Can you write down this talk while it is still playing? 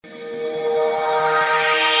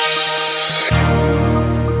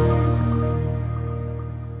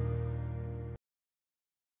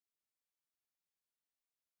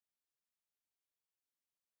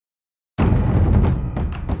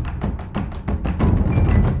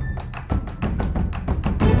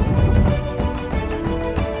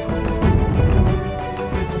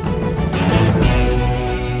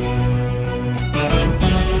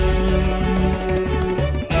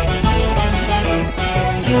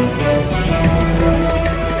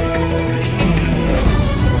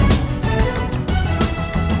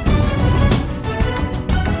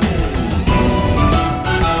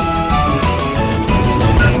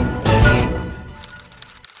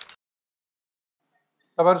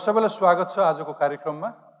तपाईहरु सबैलाई स्वागत छ आजको कार्यक्रममा।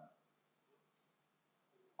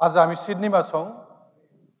 आज हामी सिडनीमा छौं।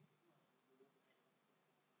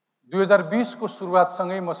 2020 को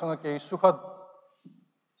सुरुवातसँगै मसँग केही सुखद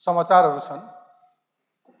समाचारहरू छन्।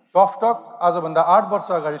 TOUGHtalk आजभन्दा 8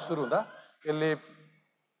 वर्ष अगाडि सुरु हुँदा यसले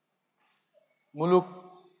मुलुक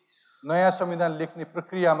नयाँ संविधान लेख्ने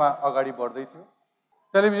प्रक्रियामा अगाडि बढ्दै थियो।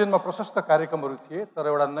 टेलिभिजनमा प्रशस्त कार्यक्रमहरू थिए, तर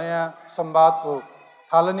एउटा नयाँ संवादको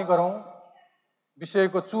थालनी गरौँ,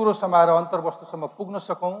 विषयको चुरो समाएर अन्तर्वस्तुसम्म पुग्न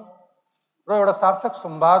सकौँ र एउटा सार्थक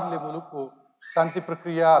संवादले मुलुकको शान्ति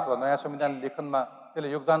प्रक्रिया अथवा नयाँ संविधान लेखनमा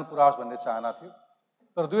त्यसले योगदान पुर्याओस् भन्ने चाहना थियो।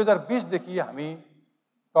 तर 2020 देखि हामी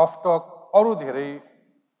TOUGHtalk अरु धेरै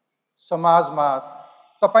समाजमा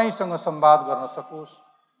तपाईसँग संवाद गर्न सकोस्,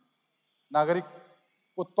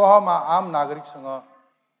 नागरिकको तहमा आम नागरिकसँग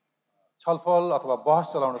छलफल अथवा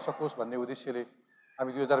बहस चलाउन सकोस् भन्ने उद्देश्यले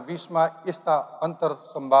हामी 2020 मा यस्ता अन्तर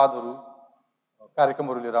संवादहरू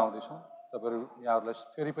कार्यक्रमहरू लिएर आउँदैछौँ। तपाईहरु यहाँहरूलाई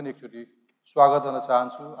फेरि पनि एकचोटि स्वागत गर्न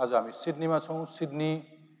चाहन्छु। आज हामी सिडनीमा छौँ। सिडनी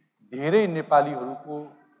धेरै नेपालीहरूको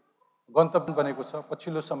गन्तव्य बनेको छ।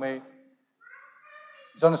 पछिल्लो समय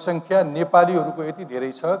जनसङ्ख्या नेपालीहरूको यति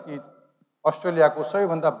धेरै छ कि अस्ट्रेलियाको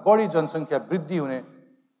सबैभन्दा बढी जनसङ्ख्या वृद्धि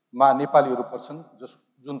हुनेमा नेपालीहरू पर्छन्,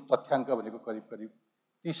 जुन तथ्याङ्क भनेको करिब करिब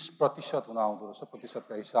 30% हुन आउँदो रहेछ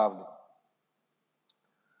प्रतिशतका हिसाबले।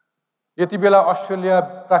 यति बेला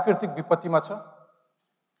अस्ट्रेलिया प्राकृतिक विपत्तिमा छ।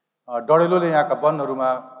 डढेलोले यहाँका वनहरूमा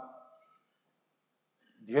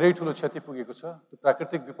धेरै ठुलो क्षति पुगेको छ। त्यो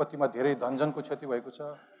प्राकृतिक विपत्तिमा धेरै धनजनको क्षति भएको छ।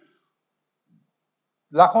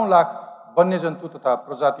 लाखौं लाख वन्यजन्तु तथा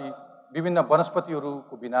प्रजाति विभिन्न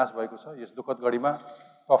वनस्पतिहरूको विनाश भएको छ। यस दुःखद घडीमा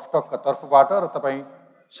TOUGHtalkका तर्फबाट र तपाईँ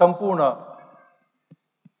सम्पूर्ण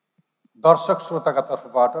दर्शक श्रोताका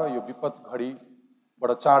तर्फबाट यो विपद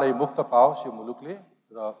घडीबाट चाँडै मुक्त पाओस् यो मुलुकले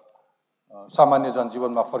र सामान्य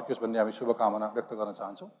जनजीवनमा फर्कियोस् भन्ने हामी शुभकामना व्यक्त गर्न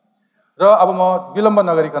चाहन्छौँ। र अब म विलम्ब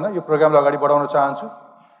नगरिकन यो प्रोग्रामलाई अगाडि बढाउन चाहन्छु।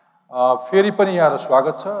 फेरि पनि यहाँ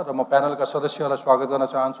स्वागत छ र म प्यानलका सदस्यहरूलाई स्वागत गर्न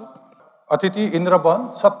चाहन्छु। अतिथि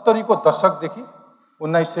इन्द्रवन 70 को दशकदेखि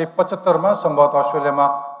 1975 मा सम्भवतः अस्ट्रेलियामा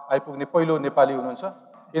आइपुग्ने पहिलो नेपाली हुनुहुन्छ।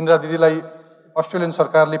 इन्द्रा दिदीलाई अस्ट्रेलियन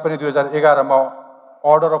सरकारले पनि 2011 मा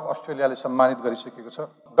अर्डर अफ अस्ट्रेलियाले सम्मानित गरिसकेको छ।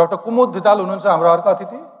 डाक्टर कुमुद धिताल हुनुहुन्छ हाम्रो अर्को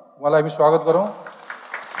अतिथि, उहाँलाई हामी स्वागत गरौँ।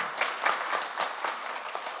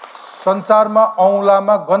 संसारमा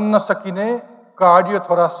औँलामा गन्न सकिने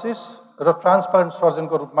कार्डियोथोरासिस र ट्रान्सप्लान्ट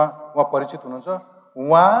सर्जनको रूपमा उहाँ परिचित हुनुहुन्छ।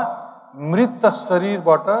 उहाँ मृत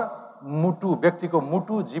शरीरबाट व्यक्तिको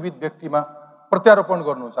मुटु जीवित व्यक्तिमा प्रत्यारोपण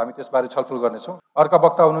गर्नुहुन्छ। हामी त्यसबारे छलफल गर्नेछौँ। अर्का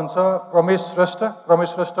वक्ता हुनुहुन्छ प्रमेश श्रेष्ठ। प्रमेश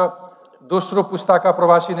श्रेष्ठ दोस्रो पुस्ताका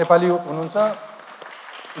प्रवासी नेपाली हुनुहुन्छ।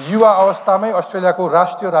 युवा अवस्थामै अस्ट्रेलियाको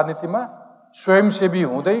राष्ट्रिय राजनीतिमा स्वयंसेवी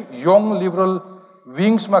हुँदै यङ लिबरल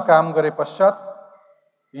विङ्समा काम गरे पश्चात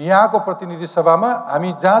यहाँको प्रतिनिधि सभामा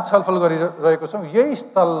हामी जहाँ छलफल गरिरहेको छौँ यही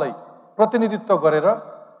स्थललाई प्रतिनिधित्व गरेर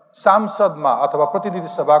सांसदमा अथवा प्रतिनिधि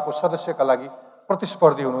सभाको सदस्यका लागि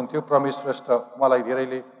प्रतिस्पर्धी हुनुहुन्थ्यो प्रमेश श्रेष्ठ। उहाँलाई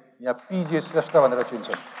धेरैले यहाँ पिजे श्रेष्ठ भनेर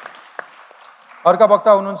चिन्छन्। अर्का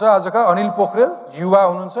वक्ता हुनुहुन्छ आजका अनिल पोखरेल, युवा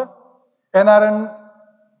हुनुहुन्छ। एनआरएन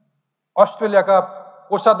अस्ट्रेलियाका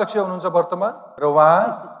कोषाध्यक्ष हुनुहुन्छ वर्तमान र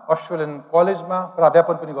उहाँ अस्ट्रेलियन कलेजमा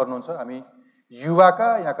प्राध्यापन पनि गर्नुहुन्छ। हामी युवाका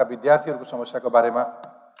यहाँका विद्यार्थीहरूको समस्याको बारेमा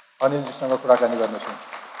अनिलजीसँग कुराकानी गर्नेछौँ।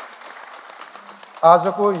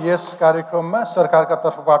 आजको यस कार्यक्रममा सरकारका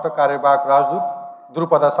तर्फबाट कार्यवाहक राजदूत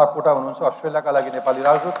द्रुपदा सापकोटा हुनुहुन्छ, अस्ट्रेलियाका लागि नेपाली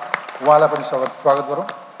राजदूत। उहाँलाई पनि स्वागत गरौँ।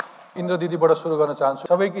 इन्द्र दिदीबाट सुरु गर्न चाहन्छु।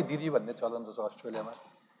 सबैकी दिदी भन्ने चलन रहेछ अस्ट्रेलियामा।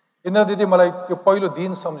 इन्द्र दिदी, मलाई त्यो पहिलो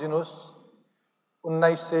दिन सम्झिनुहोस्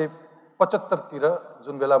 1975 तिर,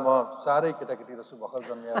 जुन बेला म साह्रै केटाकेटी रहेछु, भर्खर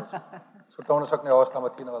जन्मिएको छु, छुट्याउन सक्ने अवस्थामा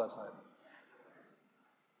थिइनँ होला सायद।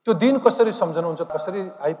 त्यो दिन कसरी सम्झनुहुन्छ? कसरी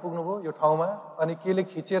आइपुग्नुभयो यो ठाउँमा अनि केले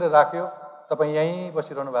खिचेर राख्यो? तपाईँ यहीँ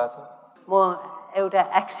बसिरहनु भएको छ। म एउटा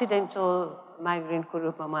एक्सिडेन्टल माइग्रेन्टको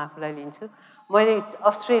रूपमा म आफूलाई लिन्छु। मैले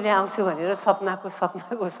अस्ट्रेलिया आउँछु भनेर सपना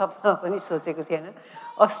पनि सोचेको थिएन।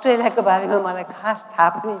 अस्ट्रेलियाको बारेमा मलाई खास थाहा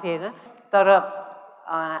पनि थिएन। तर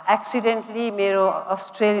एक्सिडेन्टली मेरो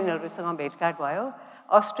अस्ट्रेलियनहरूसँग भेटघाट भयो।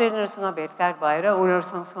 अस्ट्रेलियनहरूसँग भेटघाट भएर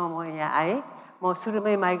उनीहरूसँग म यहाँ आएँ। म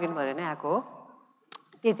सुरुमै माइग्रेन्ट भएर नै आएको हो।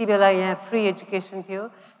 त्यति बेला यहाँ फ्री एजुकेसन थियो।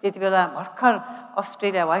 त्यति बेला भर्खर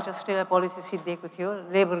अस्ट्रेलिया व्हाइट अस्ट्रेलिया पोलिसी सिद्धिएको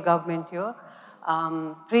थियो, लेबर गभर्मेन्ट थियो,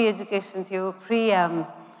 फ्री एजुकेसन थियो, फ्री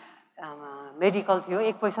मेडिकल थियो,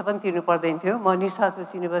 1 पैसा पनि तिर्नु पर्दैन थियो। म न्यू साउथ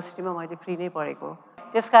वेल्स युनिभर्सिटीमा मैले फ्री नै पढेको।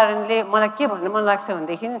 त्यस कारणले मलाई के भन्न मन लाग्छ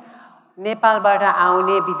भनेदेखि नेपालबाट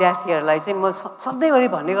आउने विद्यार्थीहरूलाई चाहिँ म सधैँभरि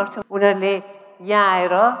भन्ने गर्छु, उनीहरूले यहाँ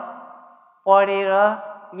आएर पढेर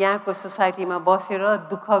यहाँको सोसाइटीमा बसेर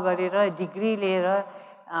दुःख गरेर डिग्री लिएर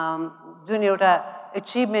जुन एउटा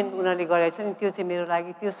एचिभमेन्ट उनीहरूले गरेको छ नि त्यो चाहिँ मेरो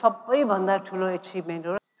लागि त्यो सबैभन्दा ठुलो एचिभमेन्ट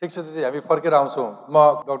हो। ठिक छ दिदी, हामी फर्केर आउँछौँ। म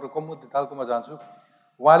डाक्टर कम्मु धितालकोमा जान्छु।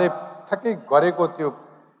 उहाँले ठ्याक्कै गरेको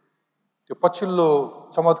त्यो पछिल्लो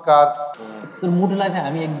चमत्कार त्यो मुटुलाई चाहिँ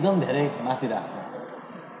हामी एकदम धेरै माथि राख्छौँ।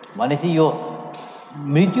 भनेपछि यो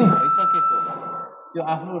मृत्यु भइसकेको, त्यो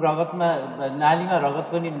आफ्नो रगतमा नालीमा रगत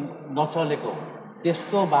पनि नचलेको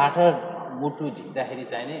त्यस्तोबाट मुटु झिक्दाखेरि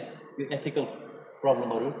चाहिँ नि यो एथिकल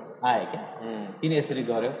प्रब्लमहरू आयो क्या। किन यसरी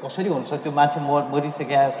गर्यो, कसरी हुन्छ, त्यो मान्छे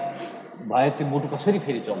मरिसकेका भयो, त्यो मुटु कसरी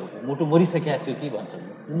फेरि चल्यो, मुटु मरिसकेका थियो कि भन्छ।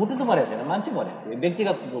 मुटु त मरेको थिएन, मान्छे मरेको थियो,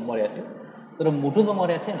 व्यक्तिगत मरेको थियो, तर मुटु त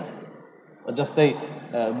मरेको थिएन। जस्तै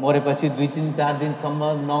मरेपछि 2-3-4 दिनसम्म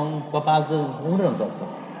नङ कपाल त उम्रन सक्छ,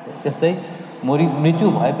 त्यस्तै मृत्यु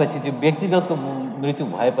भएपछि त्यो व्यक्तिगतको मृत्यु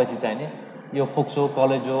भएपछि चाहिँ नि यो फोक्सो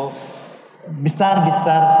कलेजो बिस्तार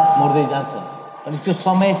बिस्तार मर्दै जान्छ। अनि त्यो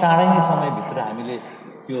समय चाँडै नै समयभित्र हामीले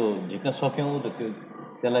त्यो झिक्न सक्यौँ र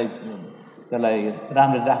त्यसलाई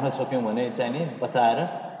राम्ररी राख्न सक्यौँ भने चाहिँ नि बचाएर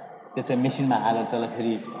त्यो चाहिँ मेसिनमा हालेर त्यसलाई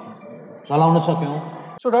फेरि चलाउन सक्यौँ।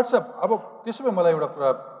 सो डाक्टर साहब, अब त्यसो भए मलाई एउटा कुरा,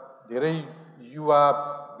 धेरै युवा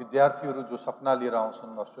विद्यार्थीहरू जो सपना लिएर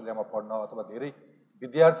आउँछन् अस्ट्रेलियामा पढ्न, अथवा धेरै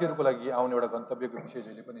विद्यार्थीहरूको लागि आउने एउटा गन्तव्यको विषय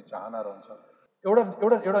जहिले पनि चाहना रहन्छ।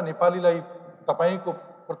 एउटा नेपालीलाई तपाईँको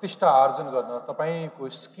प्रतिष्ठा आर्जन गर्न, तपाईँको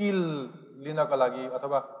स्किल लिनका लागि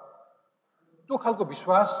अथवा त्यो खालको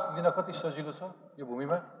विश्वास लिन कति सजिलो छ यो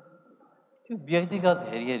भूमिमा? त्यो व्यक्तिगत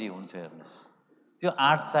हेरी हुन्छ। हेर्नुहोस्, त्यो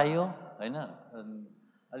आर्ट चाहियो होइन,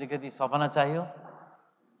 अलिकति सपना चाहियो,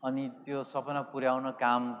 अनि त्यो सपना पुर्याउन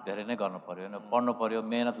काम धेरै नै गर्नु पर्यो होइन, पढ्नु पर्यो,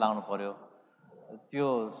 मेहनत लाउनु पर्यो।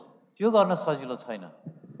 त्यो गर्न सजिलो छैन,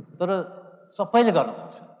 तर सबैले गर्न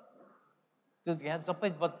सक्छन्। त्यो यहाँ सबै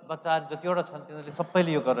बच्चाहरू जतिवटा छन् तिनीहरूले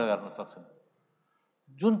सबैले यो गर्न सक्छन्,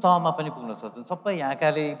 जुन तहमा पनि पुग्न सक्छन्। सबै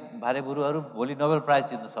यहाँकाले भारेबुरुहरू भोलि नोबेल प्राइज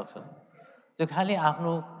जित्न सक्छन्। त्यो खालि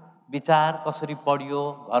आफ्नो विचार कसरी पढियो,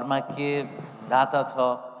 घरमा के ढाँचा छ,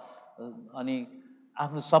 अनि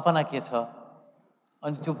आफ्नो सपना के छ,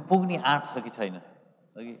 अनि त्यो पुग्ने आँट छ कि छैन।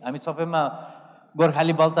 हामी सबैमा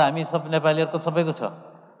गोर्खाली बल त हामी सब नेपालीहरूको सबैको छ,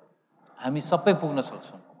 हामी सबै पुग्न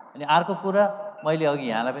सक्छौँ। अनि अर्को कुरा मैले अघि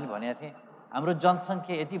यहाँलाई पनि भनेको थिएँ, हाम्रो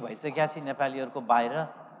जनसङ्ख्या यति भइसकेका छ नेपालीहरूको बाहिर,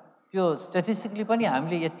 त्यो स्ट्याटिस्टिकली पनि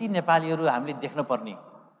हामीले यति नेपालीहरू हामीले देख्न पर्ने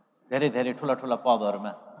धेरै धेरै ठुला ठुला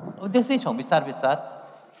पदहरूमा। अब देख्दैछौँ बिस्तार बिस्तार।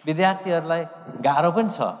 विद्यार्थीहरूलाई गाह्रो पनि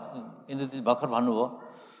छ, इन्द्रजीत भर्खर भन्नुभयो,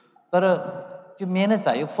 तर त्यो मेहनत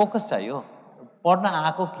चाहियो, फोकस चाहियो। पढ्न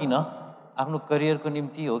आएको किन, आफ्नो करियरको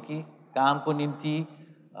निम्ति हो कि कामको निम्ति,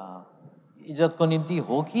 इज्जतको निम्ति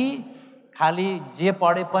हो कि खालि जे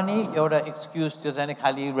पढे पनि एउटा एक्सक्युज, त्यो चाहिँ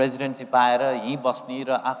खालि रेजिडेन्सी पाएर यहीँ बस्ने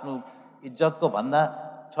र आफ्नो इज्जतको भन्दा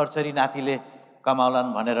छोरछोरी नातिले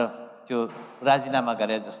कमाउलान् भनेर त्यो राजीनामा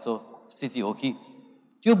गरे जस्तो स्थिति हो कि,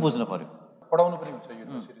 त्यो बुझ्नु पर्यो। पढाउनु पनि हुन्छ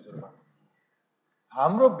युनिभर्सिटिजहरूमा।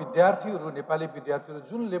 हाम्रो विद्यार्थीहरू, नेपाली विद्यार्थीहरू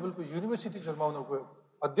जुन लेभलको युनिभर्सिटिजहरूमा उनीहरूको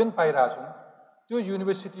अध्ययन पाइरहेछन्, त्यो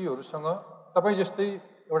युनिभर्सिटीहरूसँग तपाईँ जस्तै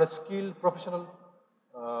एउटा स्किल प्रोफेसनल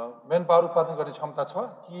मेन पावर उत्पादन गर्ने क्षमता छ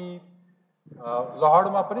कि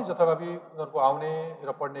लहरमा पनि जथाभावी उनीहरूको आउने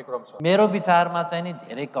र पढ्ने क्रम छ? मेरो विचारमा चाहिँ नि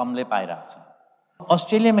धेरै कमले पाइरहेछ।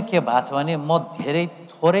 अस्ट्रेलियामा के भएको छ भने म धेरै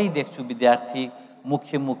थोरै देख्छु विद्यार्थी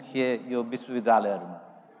मुख्य यो विश्वविद्यालयहरूमा।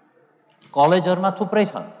 कलेजहरूमा थुप्रै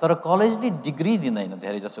छन्, तर कलेजले डिग्री दिँदैन,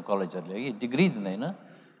 धेरै जसो कलेजहरूले कि डिग्री दिँदैन,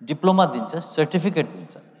 डिप्लोमा दिन्छ, सर्टिफिकेट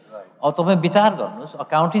दिन्छ। अब तपाईँ विचार गर्नुहोस्,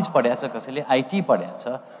 अकाउन्टिङ पढाएको छ कसैले, आइटी पढाएको छ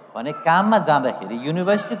भने काममा जाँदाखेरि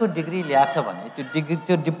युनिभर्सिटीको डिग्री ल्याएछ भने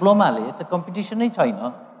त्यो डिप्लोमाले त कम्पिटिसनै छैन।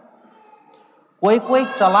 कोही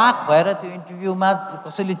चलाक भएर त्यो इन्टरभ्यूमा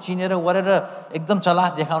कसैले चिनेर वरेर एकदम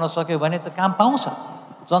चलाक देखाउन सक्यो भने त काम पाउँछ।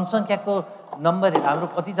 जनसङ्ख्याको नम्बर हाम्रो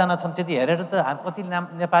कतिजना छन् त्यति हेरेर त कति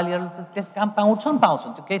नेपालीहरूले त त्यस काम पाउँछन्,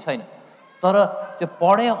 त्यो केही छैन। तर त्यो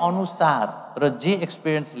पढे अनुसार र जे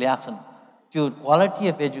एक्सपिरियन्स ल्याछन्, त्यो क्वालिटी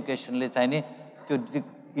अफ एजुकेसनले चाहिँ नि त्यो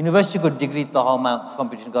युनिभर्सिटीको डिग्री तहमा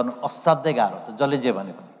कम्पिटिसन गर्नु असाध्यै गाह्रो छ, जसले जे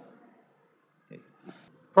भने पनि।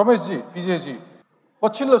 प्रमेशजी, पिजेजी,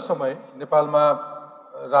 पछिल्लो समय नेपालमा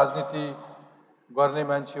राजनीति गर्ने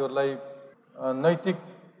मान्छेहरूलाई नैतिक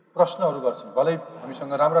प्रश्नहरू गर्छन्। भलै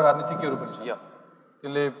हामीसँग राम्रा राजनीतिज्ञहरू पनि छन्,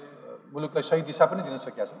 त्यसले मुलुकलाई सही दिशा पनि दिन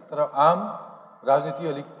सकेका छन्, तर आम राजनीति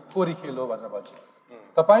अलिक फोरी खेल हो भनेर भन्छ।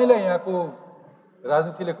 तपाईँलाई यहाँको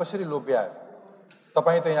राजनीतिले कसरी लोभ्यायो?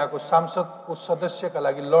 तपाईँ त यहाँको सांसदको सदस्यका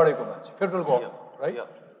लागि लडेको मान्छे, फेडरल गभर्नमेन्ट, राइट?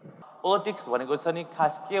 पोलिटिक्स भनेको चाहिँ नि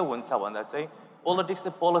खास के हुन्छ भन्दा चाहिँ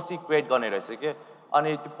पोलिटिक्सले पोलिसी क्रिएट गर्ने रहेछ कि, अनि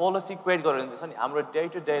त्यो पोलिसी क्रिएट गरेर चाहिँ नि हाम्रो डे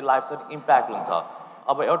टु डे लाइफ चाहिँ इम्प्याक्ट हुन्छ।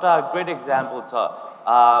 अब एउटा ग्रेट इक्जाम्पल छ,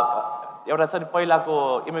 एउटा चाहिँ पहिलाको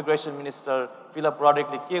इमिग्रेसन मिनिस्टर फिलिप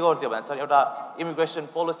रड्रिकले के गर्थ्यो भने चाहिँ एउटा इमिग्रेसन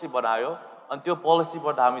पोलिसी बनायो, अनि त्यो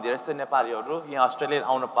पोलिसीबाट हामी धेरै जस्तो नेपालीहरू यहाँ अस्ट्रेलिया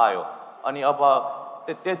आउन पायो अनि अब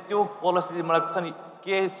त्यो पोलिसीले मलाई चाहिँ नि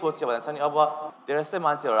के सोच्यो भने चाहिँ नि अब धेरै जस्तै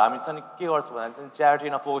मान्छेहरू हामी चाहिँ नि के गर्छ भने चाहिँ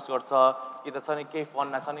च्यारिटीमा फोकस गर्छ कि त चाहिँ नि केही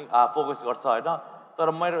फन्डमा चाहिँ नि फोकस गर्छ होइन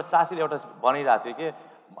तर मेरो साथीले एउटा भनिरहेको थियो कि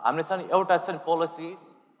हामीले चाहिँ एउटा चाहिँ पोलिसी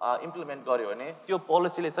इम्प्लिमेन्ट गर्यो भने त्यो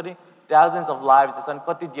पोलिसीले चाहिँ नि थाउजन्ड्स अफ लाइफ चाहिँ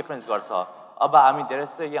कति डिफरेन्स गर्छ अब हामी धेरै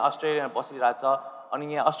जस्तै यहाँ अस्ट्रेलियामा बसिरहेको छ अनि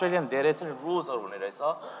यहाँ अस्ट्रेलियामा धेरै चाहिँ रुल्सहरू हुने रहेछ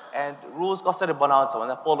एन्ड रुल्स कसरी बनाउँछ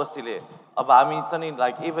भन्दा पोलिसीले अब हामी चाहिँ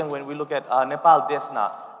like even when we look at Nepal देशमा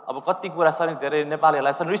अब कति कुरा छ नि धेरै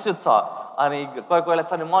नेपालीहरूलाई चाहिँ रिस उठ्छ अनि कोहीलाई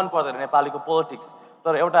चाहिँ मन पर्दैन नेपालीको पोलिटिक्स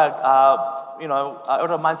तर एउटा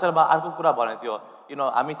एउटा मान्छेले अर्को कुरा भनेको थियो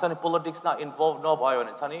हामी चाहिँ पोलिटिक्समा इन्भल्भ नभयो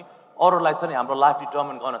भने चाहिँ नि अरूलाई चाहिँ हाम्रो लाइफ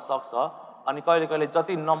डिटर्मिन गर्न सक्छ अनि कहिले कहिले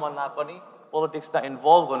जति नमन्ना पनि पोलिटिक्समा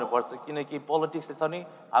इन्भल्भ गर्नुपर्छ किनकि पोलिटिक्सले चाहिँ नि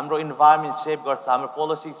हाम्रो इन्भाइरोमेन्ट सेप गर्छ हाम्रो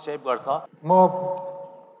पोलिसी सेप गर्छ म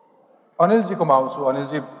अनिलजीकोमा आउँछु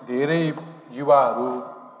अनिलजी धेरै युवाहरू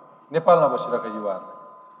नेपालमा बसिरहेका युवाहरू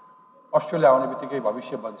अस्ट्रेलिया आउने बित्तिकै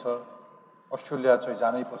भविष्य बन्छ अस्ट्रेलिया चाहिँ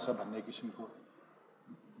जानै पर्छ भन्ने किसिमको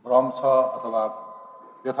भ्रम छ अथवा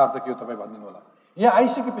यथार्थ के हो तपाईँ भनिदिनु होला यहाँ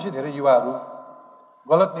आइसकेपछि धेरै युवाहरू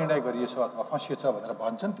गलत निर्णय गरिएछ अथवा फँसिएछ भनेर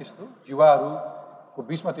भन्छन् त्यस्तो युवाहरूको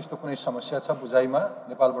बिचमा त्यस्तो कुनै समस्या छ बुझाइमा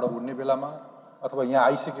नेपालबाट उड्ने बेलामा अथवा यहाँ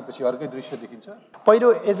आइसकेपछि अर्कै दृश्य देखिन्छ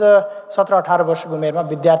पहिलो एज अ 17-18 वर्षको उमेरमा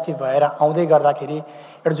विद्यार्थी भएर आउँदै गर्दाखेरि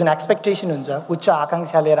एउटा जुन एक्सपेक्टेसन हुन्छ उच्च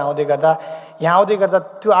आकाङ्क्षा लिएर आउँदै गर्दा यहाँ आउँदै गर्दा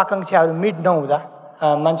त्यो आकाङ्क्षाहरू मिट नहुँदा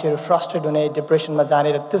मान्छेहरू फ्रस्ट्रेट हुने डिप्रेसनमा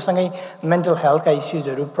जाने र त्योसँगै मेन्टल हेल्थका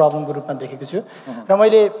इस्युजहरू प्रब्लमको रूपमा देखेको छु र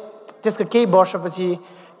मैले त्यसको केही वर्षपछि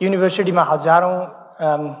युनिभर्सिटीमा हजारौँ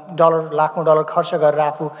डलर लाखौँ डलर खर्च गरेर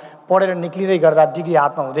आफू पढेर निक्लिँदै गर्दा डिग्री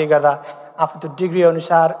हातमा हुँदै गर्दा आफू त्यो डिग्री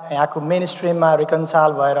अनुसार यहाँको मेन स्ट्रिममा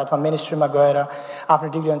रिकन्साल भएर अथवा मेन स्ट्रिममा गएर आफ्नो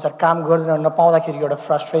डिग्री अनुसार काम गर्दैन नपाउँदाखेरि एउटा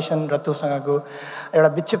फ्रस्ट्रेसन र त्योसँगको एउटा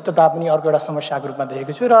विक्षिप्तता पनि अर्को एउटा समस्याको रूपमा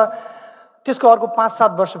देखेको छु र त्यसको अर्को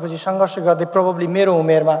 5-7 वर्षपछि सङ्घर्ष गर्दै प्रोबेबली मेरो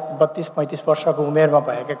उमेरमा 32-35 वर्षको उमेरमा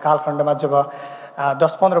भएका कालखण्डमा जब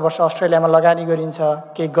 10-15 वर्ष अस्ट्रेलियामा लगानी गरिन्छ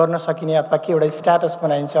केही गर्न सकिने अथवा केही एउटा स्ट्याटस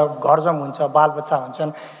बनाइन्छ घरजम हुन्छ बालबच्चा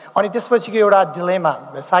हुन्छन् अनि त्यसपछिको एउटा डिलेमा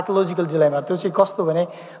साइकोलोजिकल डिलेमा त्यो चाहिँ कस्तो भने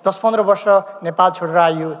 10-15 वर्ष नेपाल छोडेर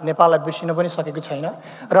आयो नेपाललाई बिर्सिन पनि सकेको छैन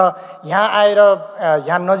र यहाँ आएर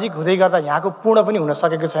यहाँ नजिक हुँदै गर्दा यहाँको पूर्ण पनि हुन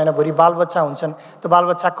सकेको छैन भोलि बालबच्चा हुन्छन् त्यो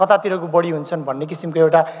बालबच्चा कतातिरको बढी हुन्छन् भन्ने किसिमको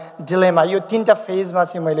एउटा डिलेमा यो 3टा फेजमा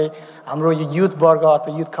चाहिँ मैले हाम्रो यो युथ वर्ग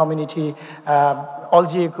अथवा युथ कम्युनिटी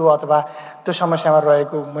अल्झिएको अथवा त्यो समस्यामा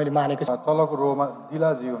रहेको मैले मानेको छु तलको रोमा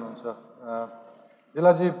दिलाजी हुनुहुन्छ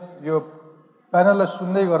दिलाजी यो प्यानललाई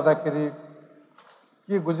सुन्दै गर्दाखेरि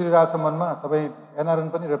के गुज्रिरहेछ मनमा तपाईँ एनआरएन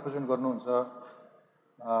पनि रिप्रेजेन्ट गर्नुहुन्छ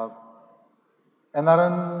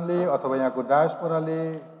एनआरएनले अथवा यहाँको डायस्पोराले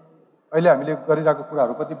अहिले हामीले गरिरहेको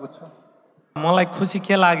कुराहरू कति बुझ्छ मलाई खुसी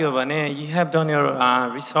के लाग्यो भने you have done your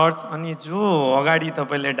research अनि जो अगाडि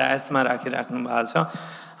तपाईँले डायसमा राखिराख्नु भएको छ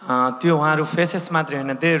त्यो उहाँहरू फेसेस मात्रै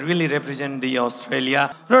होइन they really represent the Australia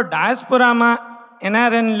र डायस्पोरामा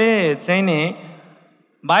एनआरएनले चाहिँ नि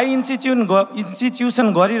बाई इन्स्टिट्युसन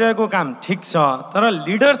गरिरहेको काम ठिक छ तर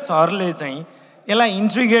लिडर्सहरूले चाहिँ यसलाई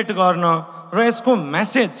इन्ट्रिगेट गर्न र यसको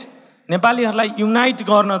मेसेज नेपालीहरूलाई युनाइट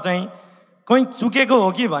गर्न चाहिँ कहीँ चुकेको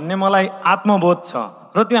हो कि भन्ने मलाई आत्मबोध छ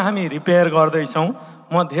र त्यो हामी रिपेयर गर्दैछौँ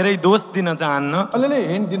म धेरै दोष दिन चाहन्न अलिअलि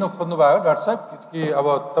हिन्ट दिन खोज्नुभयो डाक्टर साहब कि अब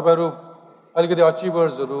तपाईँहरू अलिकति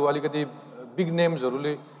अचिभर्सहरू अलिकति बिग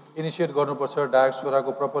नेम्सहरूले इनिसिएट गर्नुपर्छ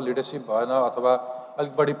डायस्पोराको प्रपर लिडरसिप भएन अथवा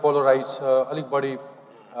अलिक बढी पोलराइज छ अलिक बढी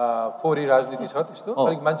फोरी राजनीति छ त्यस्तो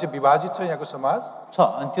अलिक मान्छे विभाजित छ यहाँको समाज छ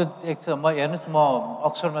अनि त्यो एक छ म हेर्नुहोस् म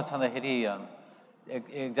अक्सरमा छँदाखेरि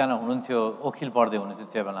एकजना हुनुहुन्थ्यो वकिल पढ्दै हुनुहुन्थ्यो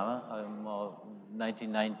त्यो बेलामा म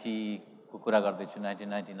 1990को कुरा गर्दैछु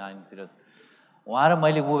 1999तिर उहाँ र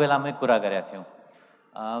मैले ऊ बेलामै कुरा गरेका थियौँ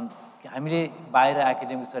हामीले बाहिर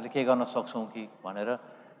एकाडेमिक्सहरूले के गर्न सक्छौँ कि भनेर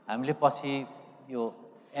हामीले पछि यो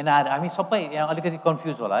हामी सबै यहाँ अलिकति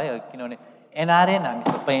कन्फ्युज होला है किनभने एनआरएन हामी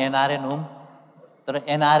सबै एनआरएन हौँ तर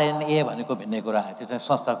एनआरएनए भनेको भिन्नै कुरा आयो त्यो चाहिँ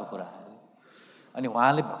संस्थाको कुरा आयो अनि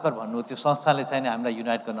उहाँले भर्खर भन्नु त्यो संस्थाले चाहिँ हामीलाई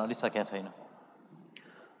युनाइट गर्न अलिक सकेका छैन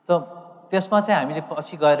त त्यसमा चाहिँ हामीले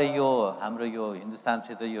पछि गएर यो हाम्रो यो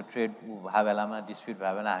हिन्दुस्तानसित यो ट्रेड भए बेलामा डिस्प्युट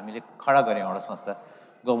भए बेला हामीले खडा गऱ्यौँ एउटा संस्था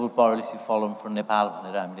global policy forum for Nepal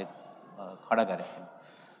भनेर हामीले खडा गरेका थियौँ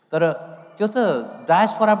तर त्यो त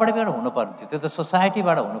डायस्पोराबाटै हुनुपर्ने थियो त्यो त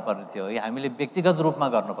सोसाइटीबाट हुनुपर्ने थियो है हामीले व्यक्तिगत रूपमा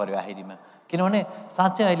गर्नु पर्यो आखिरीमा किनभने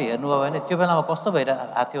साँच्चै अहिले हेर्नुभयो भने त्यो बेलामा कस्तो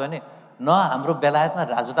भइरहेको थियो भने न हाम्रो बेलायतमा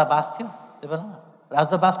राजदूतावास थियो त्यो बेलामा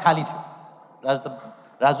राजदूतावास खाली थियो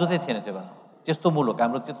राजदूतै थिएन त्यो बेलामा त्यस्तो मुलुक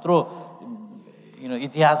हाम्रो त्यत्रो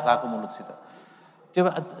इतिहास भएको मुलुकसित त्यो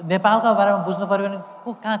नेपालका बारेमा बुझ्नु पर्यो भने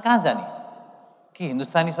कहाँ जाने कि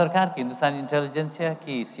हिन्दुस्तानी सरकार, कि हिन्दुस्तानी इन्टेलिजेन्सिया,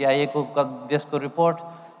 कि CIA को देशको रिपोर्ट,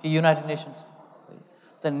 कि युनाइटेड नेसन्स।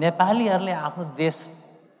 त नेपालीहरूले आफ्नो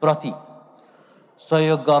देशप्रति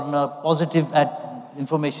सहयोग गर्न, पोजिटिभ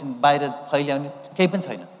इन्फर्मेसन बाहिर फैल्याउने केही पनि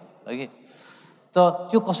छैन, है कि? त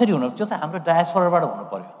त्यो कसरी हुनु? त्यो त हाम्रो डायस्पोराबाट हुनु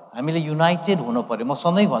पर्यो। हामीले युनाइटेड हुनु पर्यो। म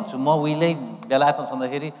सधैँ भन्छु, म उहिल्यै बेलायतमा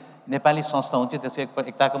छँदाखेरि नेपाली संस्था हुन्थ्यो, त्यसको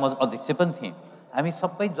एकताको म अध्यक्ष पनि थिएँ। हामी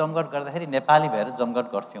सबै जमघट गर्दाखेरि नेपाली भएर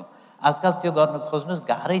जमघट गर्थ्यौँ। आजकल त्यो गर्न खोज्नुहोस्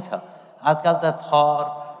गाह्रै छ। आजकल त थर,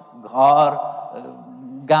 घर,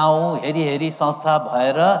 गाउँ हेरी संस्था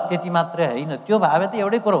भएर त्यति मात्रै होइन, त्यो भए त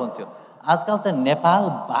एउटै कुरो हुन्थ्यो। आजकल त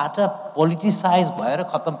नेपालबाट पोलिटिसाइज भएर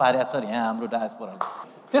खत्तम पारेको छ यहाँ हाम्रो डायस्पोराले।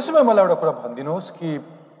 त्यसैमा मलाई एउटा कुरा भनिदिनुहोस् कि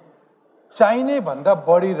चाहिने भन्दा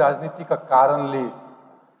बढी राजनीतिका कारणले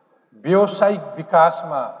व्यावसायिक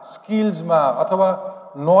विकासमा, स्किल्समा अथवा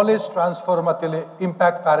नलेज ट्रान्सफरमा त्यसले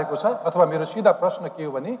इम्प्याक्ट पारेको छ? अथवा मेरो सिधा प्रश्न के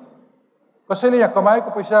हो भने कसैले यहाँ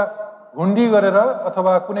कमाएको पैसा हुन्डी गरेर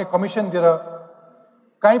अथवा कुनै कमिसन दिएर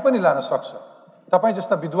कहीँ पनि लान सक्छ? तपाईँ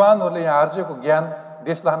जस्ता विद्वानहरूले यहाँ आर्जिएको ज्ञान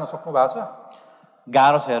देश लान सक्नु भएको छ?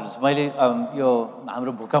 गाह्रो छ। हेर्नुहोस्, मैले यो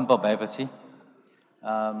हाम्रो भूकम्प भएपछि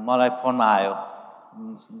मलाई फोनमा आयो,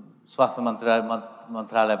 स्वास्थ्य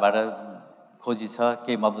मन्त्रालयबाट खोजी छ,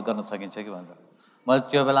 केही मद्दत गर्न सकिन्छ कि भनेर। मैले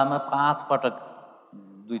त्यो बेलामा 5 पटक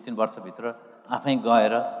 2-3 वर्षभित्र आफै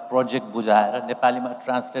गएर प्रोजेक्ट बुझाएर नेपालीमा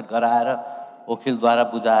ट्रान्सलेट गराएर वकिलद्वारा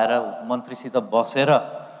बुझाएर मन्त्रीसित बसेर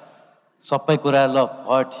सबै कुरा ल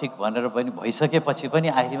भयो ठिक भनेर पनि भइसकेपछि पनि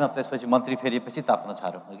आखिरमा त्यसपछि मन्त्री फेरिएपछि तात्न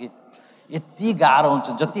छाड्यो कि यति गाह्रो हुन्छ।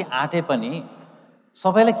 जति आँटे पनि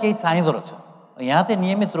सबैलाई केही चाहिँदो रहेछ। यहाँ चाहिँ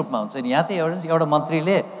नियमित रूपमा हुन्छ नि। यहाँ चाहिँ एउटा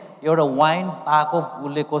मन्त्रीले एउटा वाइन पाएको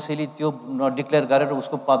उसले कसैले त्यो डिक्लेयर गरेर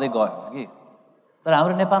उसको पदै गयो कि। तर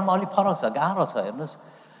हाम्रो नेपालमा अलिक फरक छ, गाह्रो छ। हेर्नुहोस्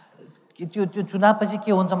कि त्यो चुनावपछि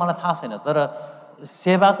के हुन्छ मलाई थाहा छैन, तर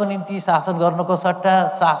सेवाको निम्ति शासन गर्नुको सट्टा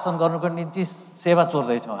शासन गर्नुको निम्ति सेवा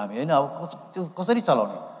चोर्दैछौँ हामी, होइन? अब त्यो कसरी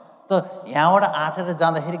चलाउने? त यहाँबाट आँटेर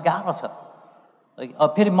जाँदाखेरि गाह्रो छ। अब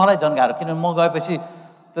फेरि मलाई झन् गाह्रो, किनभने म गएपछि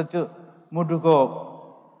त त्यो मुटुको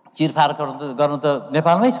चिरफार गर्नु त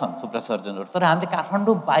नेपालमै छन् थुप्रै सर्जनहरू, तर हामीले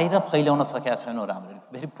काठमाडौँ बाहिर फैल्याउन सकेका छैनौँ राम्ररी।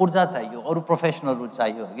 फेरि पूर्जा चाहियो, अरू प्रोफेसनलहरू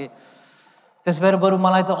चाहियो कि। त्यस भएर बरु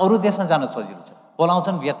मलाई त अरू देशमा जान सजिलो छ।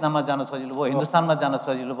 बोलाउँछन् भियतनाममा जान सजिलो भयो, हिन्दुस्तानमा जान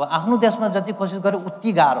सजिलो भयो। आफ्नो देशमा जति कोसिस गरे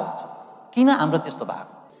उति गाह्रो हुन्छ। किन हाम्रो त्यस्तो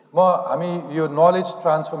भएको? हामी यो नलेज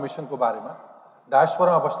ट्रान्सफर्मेसनको बारेमा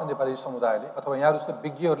डायस्पोरामा बस्ने नेपाली समुदायले अथवा यहाँ जस्तो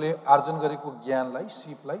विज्ञहरूले आर्जन गरेको ज्ञानलाई,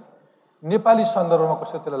 सिपलाई नेपाली सन्दर्भमा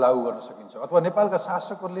कसरी त्यसलाई लागू गर्न सकिन्छ, अथवा नेपालका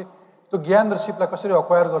शासकहरूले त्यो ज्ञान र सिपलाई कसरी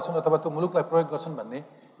अक्वायर गर्छन् अथवा त्यो मुलुकलाई प्रयोग गर्छन् भन्ने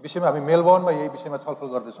विषयमा हामी मेलबर्नमा यही विषयमा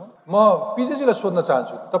छलफल गर्दैछौँ। म पिजेजीलाई सोध्न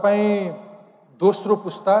चाहन्छु, तपाईँ दोस्रो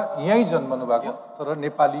पुस्ता यहीँ जन्मनु भएको तर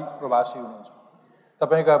नेपाली प्रवासी हुनुहुन्छ।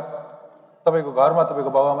 तपाईँको घरमा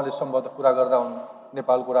तपाईँको बाबुआमाले सम्भवतः कुरा गर्दा हुन्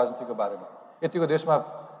नेपालको राजनीतिको बारेमा। यतिको देशमा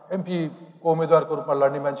MP को उम्मेदवारको रूपमा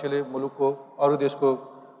लड्ने मान्छेले मुलुकको अरू देशको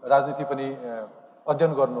राजनीति पनि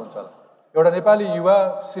अध्ययन गर्नुहुन्छ होला। एउटा नेपाली युवा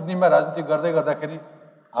सिडनीमा राजनीति गर्दै गर्दाखेरि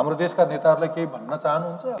हाम्रो देशका नेताहरूलाई केही भन्न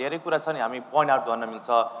चाहनुहुन्छ? धेरै कुरा छ नि, हामी पोइन्ट आउट गर्न मिल्छ,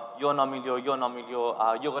 यो नमिल्यो,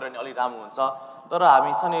 यो गरेर नि अलिक राम्रो हुन्छ। तर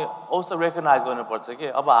हामी छ नि अवसर रेकगनाइज गर्नुपर्छ कि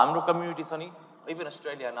अब हाम्रो कम्युनिटी छ नि, इभन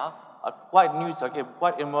अस्ट्रेलिया न क्वाइट न्यू छ कि,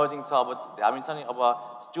 क्वाइट इमर्जिङ छ। अब हामी छ नि अब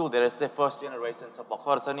स्टिल धेरै जस्तै फर्स्ट जेनेरेसन छ,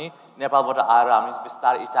 भर्खर छ नि नेपालबाट आएर हामी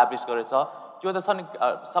बिस्तारै इस्टाब्लिस गरेछ। त्यो त छ नि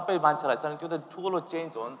सबै मान्छेलाई छ नि त्यो त ठुलो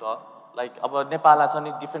चेन्ज हो नि त। लाइक अब नेपालमा छ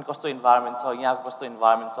नि डिफ्रेन्ट कस्तो इन्भाइरोमेन्ट छ, यहाँको कस्तो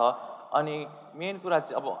इन्भाइरोमेन्ट छ। अनि मेन कुरा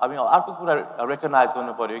चाहिँ अब हामी अर्को कुरा रेकगनाइज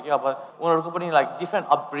गर्नु पऱ्यो कि अब उनीहरूको पनि लाइक डिफ्रेन्ट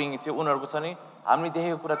अपब्रिङ थियो उनीहरूको छ नि। हामीले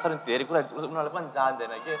देखेको कुरा छ नि धेरै कुरा उनीहरूले पनि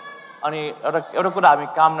जान्दैन कि। अनि एउटा कुरा हामी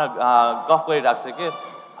कामना गफ गरिरहेको छ कि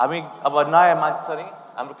हामी अब नयाँ मान्छे छ नि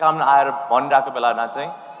हाम्रो काममा आएर भनिरहेको बेलामा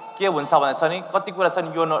चाहिँ के हुन्छ भने छ नि कति कुरा छ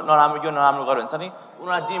नि यो नराम्रो गर्यो भने छ नि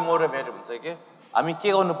उनीहरूलाई डिमोटिभेट हुन्छ कि। हामी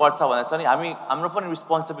के गर्नुपर्छ भने छ नि हाम्रो पनि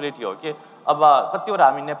रिस्पोन्सिबिलिटी हो कि। अब कतिवटा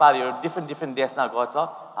हामी नेपालीहरू डिफ्रेन्ट देशमा गएको छ,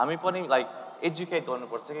 हामी पनि लाइक एजुकेट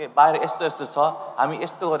गर्नुपर्छ कि बाहिर यस्तो छ, हामी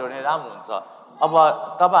यस्तो गऱ्यो भने राम्रो हुन्छ। अब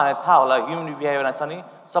तपाईँहरूलाई थाहा होला ह्युमन बिहेभियरमा छ नि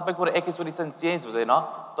सबै कुरा एकैचोटि चाहिँ चेन्ज हुँदैन।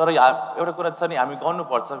 तर एउटा कुरा छ नि हामी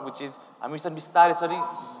गर्नुपर्छ चिज हामी चाहिँ बिस्तारै छ नि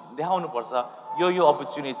देखाउनुपर्छ यो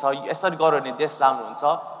अपर्च्युनिटी छ, यसरी गऱ्यो भने देश राम्रो हुन्छ।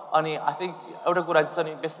 अनि आई थिङ्क एउटा कुरा चाहिँ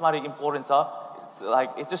नि बेसमारी इम्पोर्टेन्ट छ, लाइक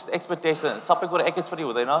इट्स जस्ट एक्सपेक्टेसन, सबै कुरा एकैचोटि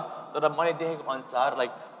हुँदैन। तर मैले देखेको अनुसार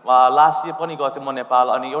लाइक लास्ट इयर पनि गएको थिएँ म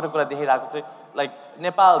नेपाल, अनि एउटा कुरा देखिरहेको चाहिँ लाइक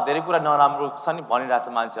नेपाल धेरै कुरा नराम्रो छ नि भनिरहेको छ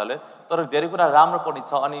मान्छेहरूले, तर धेरै कुरा राम्रो पनि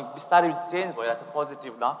छ अनि बिस्तारै चेन्ज भइरहेको छ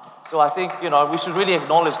पोजिटिभ न। So I think we should really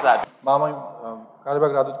acknowledge that. मामा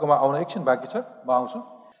कार्यवाहक राजदूतकोमा आउन एकछिन बाँकी छ, म आउँछु।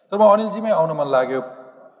 तर म अनिलजीमै आउन मन लाग्यो।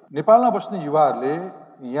 नेपालमा बस्ने युवाहरूले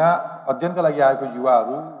यहाँ अध्ययनका लागि आएको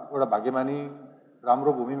युवाहरू एउटा भाग्यमानी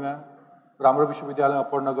राम्रो भूमिमा राम्रो विश्वविद्यालयमा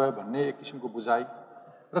पढ्न गयो भन्ने एक किसिमको बुझाइ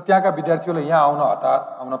र त्यहाँका विद्यार्थीहरूले यहाँ आउन हतार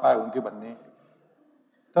आउन पाए हुन्थ्यो भन्ने।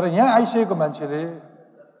 तर यहाँ आइसकेको मान्छेले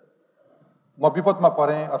म विपदमा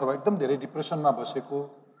परेँ अथवा एकदम धेरै डिप्रेसनमा बसेको,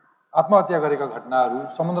 आत्महत्या गरेका घटनाहरू,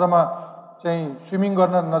 समुद्रमा चाहिँ स्विमिङ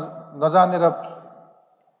गर्न नजानेर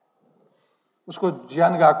उसको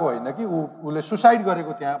ज्यान गएको होइन कि उसले सुसाइड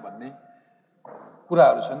गरेको त्यहाँ भन्ने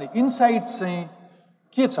कुराहरू छन्। इनसाइट चाहिँ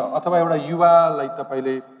के छ? अथवा एउटा युवालाई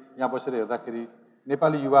तपाईँले यहाँ बसेर हेर्दाखेरि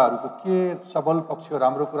नेपाली युवाहरूको के सबल पक्ष,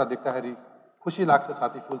 राम्रो कुरा देख्दाखेरि खुसी लाग्छ,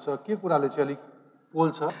 छाती फुल्छ, के कुराले चाहिँ अलिक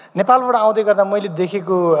पोल्छ? नेपालबाट आउँदै गर्दा मैले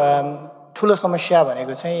देखेको ठुलो समस्या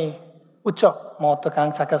भनेको चाहिँ उच्च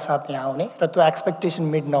महत्त्वाकांक्षाका साथ यहाँ आउने र त्यो एक्सपेक्टेसन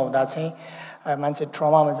मिट नहुँदा चाहिँ मान्छे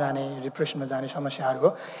ट्रमामा जाने, डिप्रेसनमा जाने समस्याहरू हो।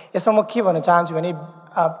 यसमा म के भन्न चाहन्छु भने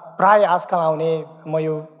प्राय आजकल आउने, म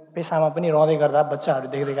यो पेसामा पनि रहँदै गर्दा बच्चाहरू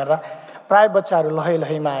देख्दै गर्दा प्राय बच्चाहरू लहै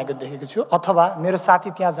लहैमा आएको देखेको छु, अथवा मेरो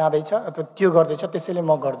साथी त्यहाँ जाँदैछ अथवा त्यो गर्दैछ त्यसैले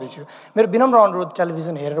म गर्दैछु। मेरो विनम्र अनुरोध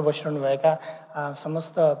टेलिभिजन हेरेर बसिरहनुभएका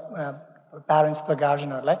समस्त प्यारेन्ट्स र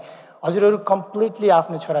गार्जियनहरूलाई, हजुरहरू कम्प्लिटली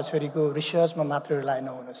आफ्नो छोराछोरीको रिसर्चमा मात्र रिलाइ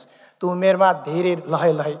नहुनुहोस्। त्यो उमेरमा धेरै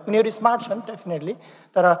लहै लहै, उनीहरू स्मार्ट छन् डेफिनेटली,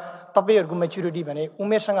 तर तपाईँहरूको मेच्युरिटी भने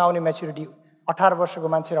उमेरसँग आउने मेच्युरिटी 18 वर्षको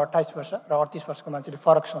मान्छे र 28 वर्ष र 38 वर्षको मान्छेले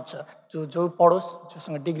फरक सोच्छ। जो पढोस्,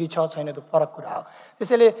 जोसँग डिग्री छ छैन त्यो फरक कुरा हो।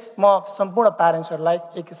 त्यसैले म सम्पूर्ण प्यारेन्ट्सहरूलाई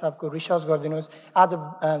एक हिसाबको रिसर्च गरिदिनुहोस्। आज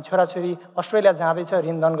छोराछोरी अस्ट्रेलिया जाँदैछ,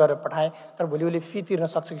 ऋणधन गरेर पठाएँ, तर भोलि उसले फी तिर्न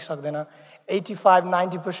सक्छ कि सक्दैन।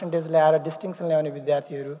 85-90% ल्याएर डिस्टिङसन ल्याउने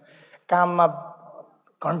विद्यार्थीहरू काममा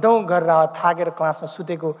घन्टौँ गरेर थाकेर क्लासमा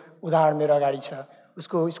सुतेको उदाहरण मेरो अगाडि छ।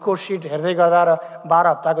 उसको स्कोर सिट हेर्दै गर्दा र 12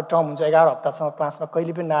 हप्ताको टर्म हुन्छ, 11 हप्तासम्म क्लासमा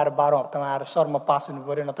कहिले पनि नआएर 12 हप्तामा आएर सर म पास हुनु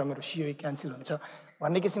पऱ्यो नत्र मेरो सिओई क्यान्सल हुन्छ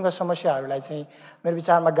भन्ने किसिमका समस्याहरूलाई चाहिँ मेरो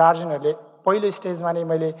विचारमा गार्जियनहरूले पहिलो स्टेजमा नै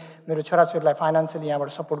मैले मेरो छोराछोरीलाई फाइनेन्सियली यहाँबाट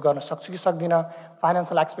सपोर्ट गर्न सक्छु कि सक्दिनँ,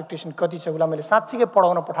 फाइनेन्सियल एक्सपेक्टेसन कति छ, उसलाई मैले साँच्चीकै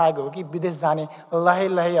पढाउन पठाएको हो कि विदेश जाने लहै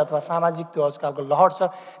लहै अथवा सामाजिक त्यो आजकलको लहर छ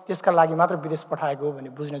त्यसका लागि मात्र विदेश पठाएको हो भन्ने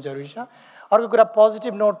बुझ्न जरुरी छ। अर्को कुरा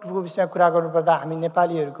पोजिटिभ नोटको विषयमा कुरा गर्नुपर्दा हामी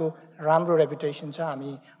नेपालीहरूको राम्रो रेपुटेसन छ। हामी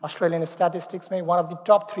Australian स्ट्याटिस्टिक्समै one of the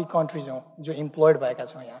top 3 countries हौँ जो इम्प्लोइड भएका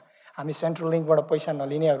छौँ। यहाँ हामी सेन्ट्रल लिङ्कबाट पैसा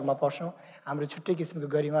नलिनेहरूमा पर्छौँ। हाम्रो छुट्टै किसिमको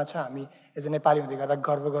गरिमा छ। हामी एज अ नेपाली हुँदै गर्दा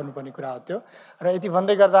गर्व गर्नुपर्ने कुरा हो त्यो। र यति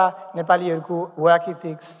भन्दै गर्दा नेपालीहरूको वर्क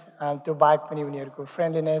इथिक्स, त्यो बाहेक पनि उनीहरूको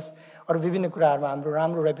फ्रेन्डलिनेस अरू विभिन्न कुराहरूमा हाम्रो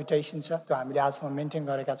राम्रो रेपुटेसन छ। त्यो हामीले आजसम्म मेन्टेन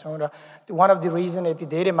गरेका छौँ र त्यो वान अफ द रिजन यति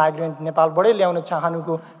धेरै माइग्रेन्ट नेपालबाटै ल्याउन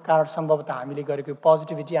चाहनुको कारण सम्भवतः हामीले गरेको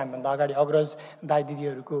पोजिटिभिटी, हामीभन्दा अगाडि अग्रज दाइ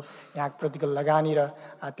दिदीहरूको यहाँ प्रतिको लगानी र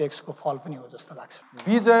त्यसको फल पनि हो जस्तो लाग्छ।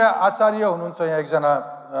 विजय आचार्य हुनुहुन्छ यहाँ एकजना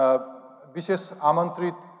विशेष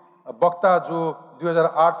आमन्त्रित वक्ता जो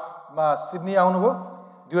 2008मा सिडनी आउनुभयो,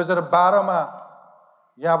 2012मा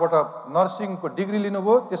यहाँबाट नर्सिङको डिग्री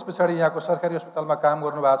लिनुभयो, त्यस पछाडि यहाँको सरकारी अस्पतालमा काम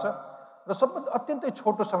गर्नुभएको छ र सबभन्दा अत्यन्तै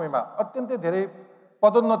छोटो समयमा अत्यन्तै धेरै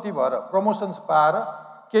पदोन्नति भएर प्रमोसन्स पाएर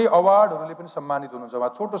केही अवार्डहरूले पनि सम्मानित हुनुहुन्छ।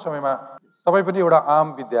 उहाँ छोटो समयमा, तपाईँ पनि एउटा आम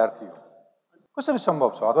विद्यार्थी हो, कसरी सम्भव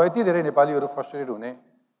छ अथवा यति धेरै नेपालीहरू फ्रस्ट्रेटेड हुने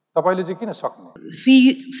तपाईले चाहिँ किन सक्नु? फी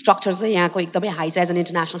स्ट्रक्चर चाहिँ यहाँको एकदमै हाई छ as an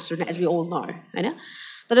international student as we all know, हैन?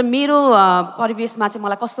 तर मेरो परिवेशमा चाहिँ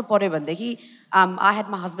मलाई कस्तो पर्यो भनेदेखि I had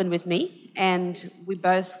my husband with me and we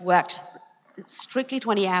both worked strictly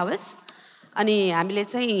 20 hours. अनि हामीले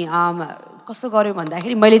चाहिँ कस्तो गऱ्यौँ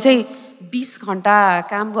भन्दाखेरि मैले चाहिँ 20 घन्टा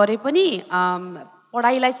काम गरे पनि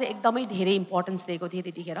पढाइलाई चाहिँ एकदमै धेरै इम्पोर्टेन्स दिएको थिएँ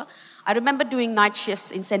त्यतिखेर। I remember doing night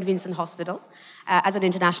shifts in Saint Vincent Hospital as an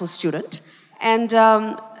international student and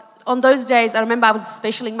on those days, I remember I was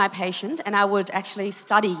specialing my patient and I would actually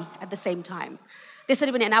study at the same time.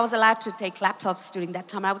 And I was allowed to take laptops during that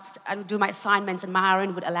time. I would do my assignments and my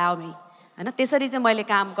RN would allow me. And त्यसरी चाहिँ मैले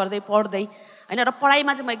काम गर्दै पढ्दै हैन र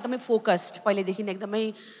पढाइमा चाहिँ म एकदमै फोकस्ड पहिलेदेखि एकदमै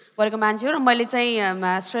गरेको मान्छे हो र मैले चाहिँ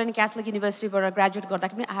Australian Catholic Universityबाट ग्रेजुएट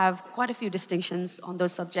गर्दाखेरि I have quite a few distinctions on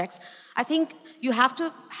those subjects. I think you have to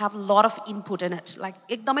have a lot of input in it. Like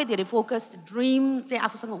एकदमै धेरै फोकस्ड ड्रिम चाहिँ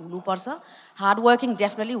आफूसँग हुनुपर्छ, हार्ड वर्किङ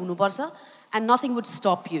डेफिनेटली हुनुपर्छ and nothing would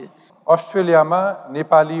stop you. अस्ट्रेलियामा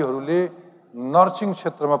नेपालीहरूले nursing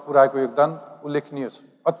क्षेत्रमा पुर्याएको योगदान उल्लेखनीय छ।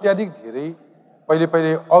 अत्याधिक धेरै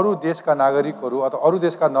पहिले अरू देशका नागरिकहरू अथवा अरू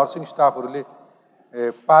देशका नर्सिङ स्टाफहरूले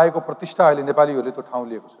पाएको प्रतिष्ठा अहिले नेपालीहरूले त्यो ठाउँ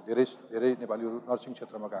लिएको छ। धेरै धेरै नेपालीहरू नर्सिङ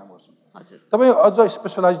क्षेत्रमा काम गर्छन्। हजुर। तपाईँ अझ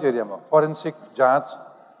स्पेसलाइज्ड एरियामा फोरेन्सिक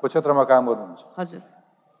जाँचको क्षेत्रमा काम गर्नुहुन्छ। हजुर।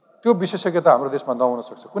 त्यो विशेषज्ञता हाम्रो देशमा नहुन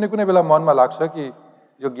सक्छ। कुनै कुनै बेला मनमा लाग्छ कि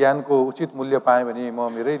यो ज्ञानको उचित मूल्य पाएँ भने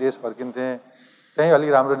म मेरै देश फर्किन्थेँ, त्यहीँ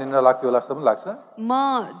अलिक राम्रो निर्णय लाग्थ्यो होला जस्तो पनि लाग्छ। म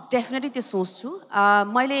डेफिनेटली त्यो सोच्छु।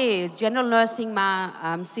 मैले जेनरल नर्सिङमा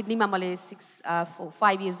सिडनीमा मैले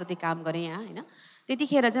 5 इयर्स जति काम गरेँ यहाँ, हैन?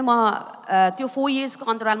 त्यतिखेर चाहिँ म त्यो 4 इयर्सको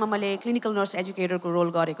अन्तरालमा मैले क्लिनिकल नर्स एजुकेटरको रोल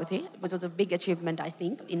गरेको थिएँ which was a big achievement I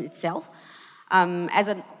think in its self as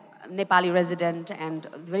a Nepali resident and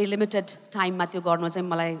very limited टाइममा त्यो गर्नु चाहिँ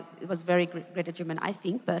मलाई it was very great achievement I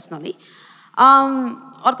think personally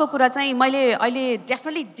अर्को कुरा चाहिँ मैले अहिले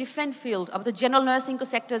डेफिनेटली डिफ्रेन्ट फिल्ड अब त्यो जेनरल नर्सिङको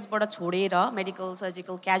सेक्टर्सबाट छोडेर मेडिकल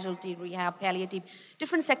सर्जिकल क्याजुअल्टी रिह्याब प्यालिएटिभ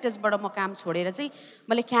डिफ्रेन्ट सेक्टर्सबाट म काम छोडेर चाहिँ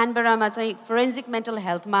मैले क्यानबेरामा चाहिँ फोरेन्सिक मेन्टल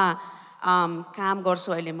हेल्थमा काम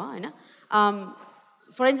गर्छु अहिले म होइन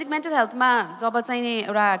फोरेन्सिक मेन्टल हेल्थमा जब चाहिँ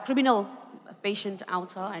एउटा क्रिमिनल पेसेन्ट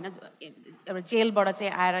आउँछ होइन एउटा जेलबाट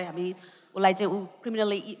चाहिँ आएर हामी उसलाई चाहिँ ऊ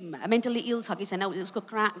क्रिमिनली मेन्टली इल छ कि छैन उसको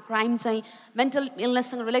क्राइम चाहिँ मेन्टल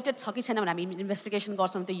इलनेससँग रिलेटेड छ कि छैन भने हामी इन्भेस्टिगेसन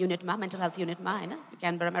गर्छौँ त्यो युनिटमा मेन्टल हेल्थ युनिटमा होइन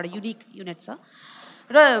क्यानबेरामा एउटा युनिक युनिट छ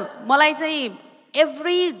र मलाई चाहिँ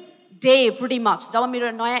एभ्री डे प्रिटी मच जब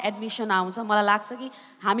मेरो नयाँ एडमिसन आउँछ मलाई लाग्छ कि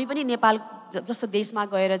हामी पनि नेपाल जस्तो देशमा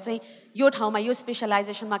गएर चाहिँ यो ठाउँमा यो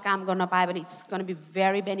स्पेसलाइजेसनमा काम गर्न पायो भने it's gonna be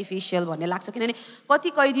very beneficial भन्ने लाग्छ किनभने कति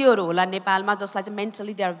कैदीहरू होला नेपालमा जसलाई चाहिँ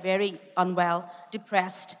mentally they are very unwell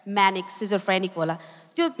depressed manic schizophrenic होला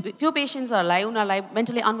त्यो पेसेन्ट्सहरूलाई उनीहरूलाई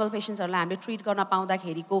मेन्टली अनवेल पेसेन्ट्सहरूलाई हामीले ट्रिट गर्न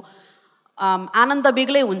पाउँदाखेरिको आनन्द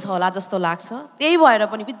बेग्लै हुन्छ होला जस्तो लाग्छ त्यही भएर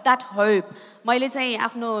पनि विथ द्याट होप मैले चाहिँ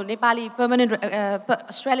आफ्नो नेपाली पर्मानेन्ट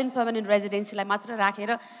अस्ट्रेलियन पर्मानेन्ट रेजिडेन्सीलाई मात्र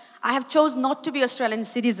राखेर I have chose not to be Australian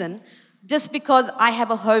citizen just because I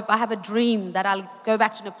have a hope, I have a dream that I'll go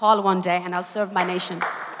back to Nepal one day and I'll serve my nation.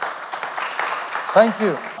 Thank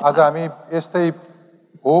you. आज हामी यस्तै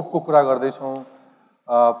होपको कुरा गर्दैछौँ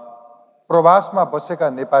प्रवासमा बसेका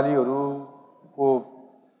नेपालीहरूको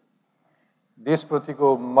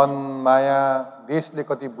देशप्रतिको मन माया देशले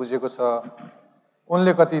कति बुझेको छ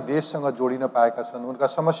उनले कति देशसँग जोडिन पाएका छन् उनका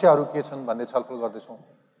समस्याहरू के छन् भन्ने छलफल गर्दैछौँ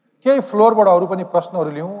केही फ्लोरबाट अरू पनि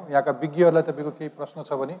प्रश्नहरू लिउँ यहाँका विज्ञहरूलाई तपाईँको केही प्रश्न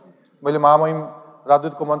छ भने मैले महामहिम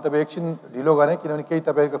राजदूतको मन्तव्य एकछिन ढिलो गरेँ किनभने केही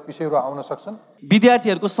तपाईँहरूको विषयहरू आउन सक्छन्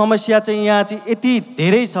विद्यार्थीहरूको समस्या चाहिँ यहाँ चाहिँ यति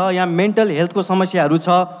धेरै छ यहाँ मेन्टल हेल्थको समस्याहरू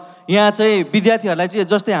छ यहाँ चाहिँ विद्यार्थीहरूलाई चाहिँ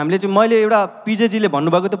जस्तै हामीले चाहिँ मैले एउटा पिजेजीले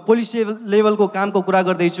भन्नुभएको त्यो पोलिसी लेभलको कामको कुरा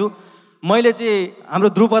गर्दैछु मैले चाहिँ हाम्रो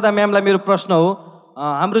ध्रुपदा म्यामलाई मेरो प्रश्न हो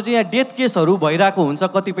हाम्रो चाहिँ यहाँ डेथ केसहरू भइरहेको हुन्छ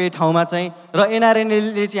कतिपय ठाउँमा चाहिँ र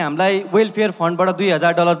एनआरएनएले चाहिँ हामीलाई वेलफेयर फन्डबाट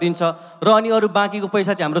 $2000 दिन्छ र अनि अरू बाँकीको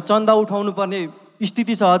पैसा चाहिँ हाम्रो चन्दा उठाउनु पर्ने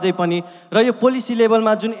स्थिति छ अझै पनि र यो पोलिसी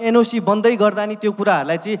लेभलमा जुन एनओसी बन्दै गर्दा नि त्यो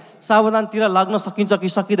कुराहरूलाई चाहिँ सावधानतिर लाग्न सकिन्छ कि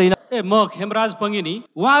सकिँदैन म खेमराज पङ्गिनी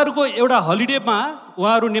उहाँहरूको एउटा हलिडेमा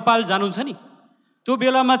उहाँहरू नेपाल जानुहुन्छ नि त्यो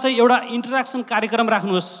बेलामा चाहिँ एउटा इन्टरेक्सन कार्यक्रम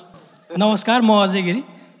राख्नुहोस् नमस्कार म अजय गिरी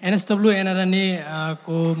एनएसडब्ल्यू एनआरएनए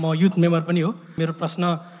को म युथ मेम्बर पनि हो मेरो प्रश्न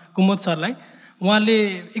कुमुद सरलाई उहाँले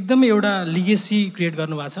एकदमै एउटा लिगेसी क्रिएट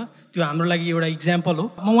गर्नुभएको छ त्यो हाम्रो लागि एउटा इक्जाम्पल हो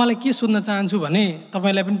म उहाँलाई के सोध्न चाहन्छु भने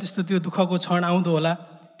तपाईँलाई पनि त्यस्तो त्यो दुःखको क्षण आउँदो होला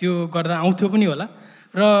त्यो गर्दा आउँथ्यो पनि होला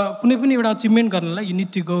र कुनै पनि एउटा अचिभमेन्ट गर्नलाई you need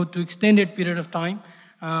to go to extended period of time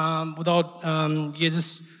without you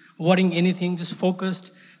just worrying anything just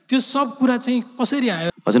focused त्यो सब कुरा चाहिँ कसरी आयो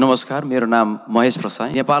हजुर नमस्कार मेरो नाम महेश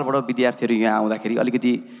प्रसाद नेपालबाट विद्यार्थीहरू यहाँ आउँदाखेरि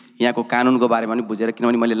अलिकति यहाँको कानुनको बारेमा पनि बुझेर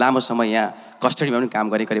किनभने मैले लामो समय यहाँ कस्टडीमा पनि काम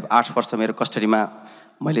गरेँ करिब 8 वर्ष मेरो कस्टडीमा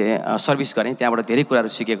मैले सर्भिस गरेँ त्यहाँबाट धेरै कुराहरू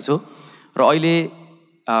सिकेको छु र अहिले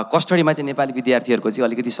कस्टडीमा चाहिँ नेपाली विद्यार्थीहरूको चाहिँ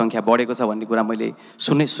अलिकति सङ्ख्या बढेको छ भन्ने कुरा मैले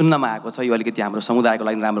सुन्नमा आएको छ यो अलिकति हाम्रो समुदायको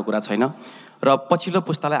लागि राम्रो कुरा छैन र पछिल्लो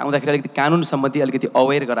पुस्तालाई आउँदाखेरि अलिकति कानुन सम्बन्धी अलिकति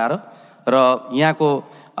अवेर गराएर र यहाँको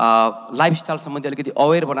लाइफस्टाइल सम्बन्धी अलिकति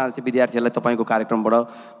अवेर बनाएर चाहिँ विद्यार्थीहरूलाई तपाईँको कार्यक्रमबाट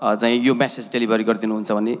चाहिँ यो मेसेज डेलिभरी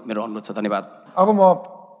गरिदिनुहुन्छ भन्ने मेरो अनुरोध छ धन्यवाद अब म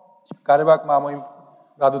कार्यवाहक महामहिम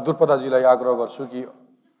राजदूत दुर्पदाजीलाई आग्रह गर्छु कि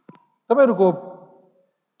तपाईँहरूको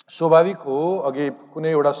स्वाभाविक हो अघि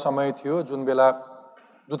कुनै एउटा समय थियो जुन बेला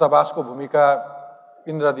दूतावासको भूमिका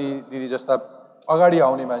इन्द्रा दिदी जस्ता अगाडि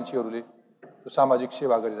आउने मान्छेहरूले त्यो सामाजिक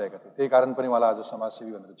सेवा गरिरहेका थिए त्यही कारण पनि उहाँलाई आज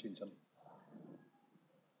समाजसेवी भनेर चिन्छन्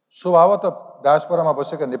स्वभावतः डायस्पोरामा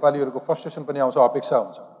बसेका नेपालीहरूको फ्रस्ट्रेसन पनि आउँछ अपेक्षा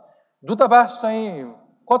हुन्छ दूतावास चाहिँ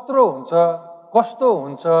कत्रो हुन्छ कस्तो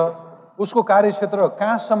हुन्छ उसको कार्यक्षेत्र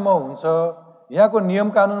कहाँसम्म हुन्छ यहाँको नियम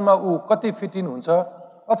कानुनमा ऊ कति फिट इन हुन्छ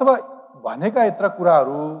अथवा भनेका यत्र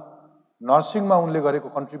कुराहरू नर्सिङमा उनले गरेको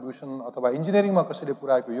कन्ट्रिब्युसन अथवा इन्जिनियरिङमा कसैले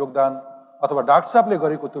पुर्याएको योगदान अथवा डाक्टर साहबले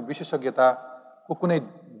गरेको त्यो विशेषज्ञताको कुनै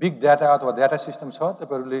बिग डाटा अथवा डाटा सिस्टम छ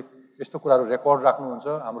तपाईँहरूले यस्तो कुराहरू रेकर्ड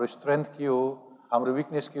राख्नुहुन्छ हाम्रो स्ट्रेन्थ के हो हाम्रो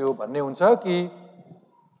विकनेस के हो भन्ने हुन्छ कि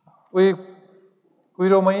उही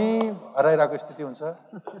कुहिरोमै हराइरहेको स्थिति हुन्छ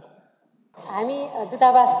हामी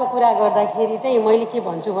दूतावासको कुरा गर्दाखेरि चाहिँ मैले के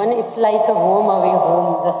भन्छु भने it's like a home away home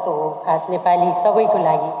जस्तो हो खास नेपाली सबैको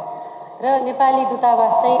लागि र नेपाली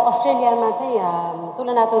दूतावास चाहिँ अस्ट्रेलियामा चाहिँ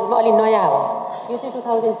तुलनात्मक रूपमा अलि नयाँ हो यो चाहिँ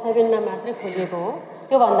 2007 मा मात्रै खोलिएको हो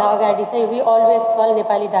त्योभन्दा अगाडि चाहिँ वी अलवेज कल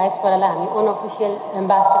नेपाली डायस्पोरालाई हामी अनअफिसियल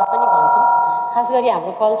एम्बेसडर पनि भन्छौँ खास गरी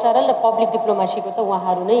हाम्रो कल्चरल र पब्लिक डिप्लोमेसीको त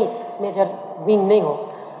उहाँहरू नै मेजर विङ नै हो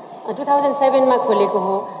 2007 मा खोलेको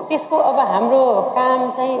हो त्यसको अब हाम्रो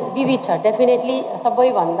काम चाहिँ विविध छ डेफिनेटली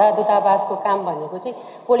सबैभन्दा दूतावासको काम भनेको चाहिँ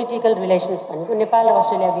पोलिटिकल रिलेसन्स भनेको नेपाल र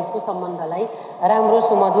अस्ट्रेलिया बीचको सम्बन्धलाई राम्रो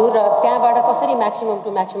सुमधुर र त्यहाँबाट कसरी म्याक्सिमम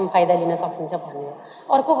टु म्याक्सिमम फाइदा लिन सकिन्छ भन्ने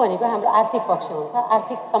हो अर्को भनेको हाम्रो आर्थिक पक्ष हुन्छ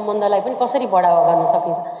आर्थिक सम्बन्धलाई पनि कसरी बढावा गर्न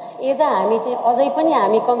सकिन्छ एज हामी चाहिँ अझै पनि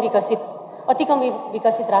हामी अति कम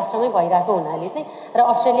विकसित राष्ट्रमै भइरहेको हुनाले चाहिँ र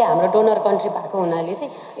अस्ट्रेलिया हाम्रो डोनर कन्ट्री भएको हुनाले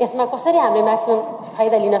चाहिँ यसमा कसरी हामीले म्याक्सिमम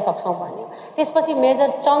फाइदा लिन सक्छौँ भन्ने त्यसपछि मेजर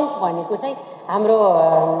चङ्क भनेको चाहिँ हाम्रो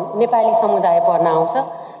नेपाली समुदाय पर्न आउँछ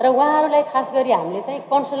र उहाँहरूलाई खास गरी हामीले चाहिँ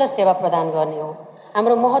कन्सुलर सेवा प्रदान गर्ने हो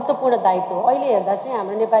हाम्रो महत्त्वपूर्ण दायित्व हो अहिले हेर्दा चाहिँ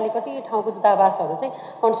हाम्रो नेपाली कति ठाउँको दूतावासहरू चाहिँ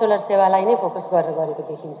कन्सुलर सेवालाई नै फोकस गरेर गरेको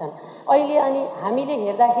देखिन्छन् अहिले अनि हामीले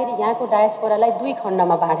हेर्दाखेरि यहाँको डायस्पोरालाई 2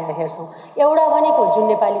 खण्डमा बाँडेर हेर्छौँ एउटा भनेको जुन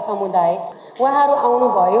नेपाली समुदाय उहाँहरू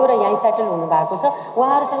आउनुभयो र यहीँ सेटल हुनुभएको छ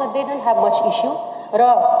उहाँहरूसँग they don't have much issue र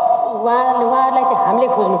उहाँहरूलाई चाहिँ हामीले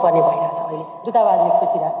खोज्नुपर्ने भइरहेछ अहिले दूतावासले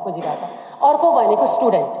खोजिरहेछ अर्को भनेको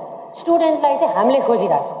स्टुडेन्टलाई चाहिँ हामीले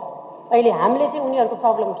खोजिरहेछौँ अहिले हामीले चाहिँ उनीहरूको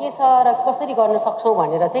प्रब्लम के छ र कसरी गर्न सक्छौँ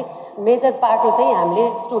भनेर चाहिँ मेजर पार्टो चाहिँ हामीले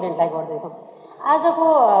स्टुडेन्टलाई गर्दैछौँ आजको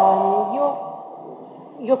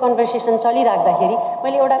यो कन्भर्सेसन चलिराख्दाखेरि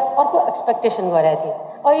मैले एउटा अर्को एक्सपेक्टेसन गरेको थिएँ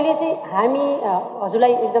अहिले चाहिँ हामी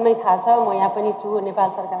हजुरलाई एकदमै थाहा छ म यहाँ पनि छु नेपाल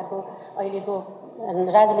सरकारको अहिलेको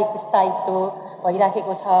राजनीतिक स्थायित्व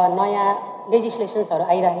भइराखेको छ नयाँ लेजिस्लेसन्सहरू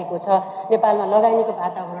आइराखेको छ नेपालमा लगानीको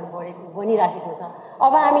वातावरण बनिराखेको छ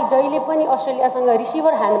अब हामी जहिले पनि अस्ट्रेलियासँग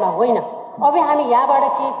रिसिभर ह्यान्डमा होइन अब हामी यहाँबाट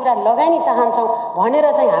केही कुरा लगानी चाहन्छौँ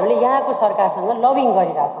भनेर चाहिँ हामीले यहाँको सरकारसँग लबिङ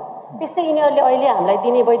गरिरहेछौँ त्यस्तै यिनीहरूले अहिले हामीलाई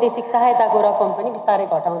दिने वैदेशिक सहायताको रकम पनि बिस्तारै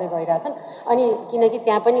घटाउँदै गइरहेछन् अनि किनकि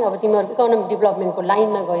त्यहाँ पनि अब तिमीहरूको इकोनोमिक डेभलपमेन्टको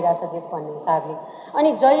लाइनमा गइरहेछ देश भन्ने हिसाबले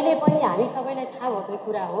अनि जहिले पनि हामी सबैलाई थाहा भएको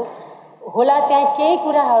कुरा होला त्यहाँ केही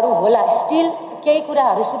कुराहरू होला स्टिल केही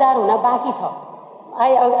कुराहरू सुधार हुन बाँकी छ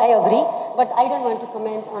I agree but I don't want to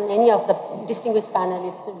comment on any of the distinguished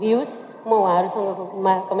panelist views म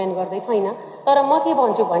उहाँहरूसँगमा कमेन्ट गर्दै छैन तर म के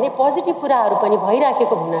भन्छु भने पोजिटिभ कुराहरू पनि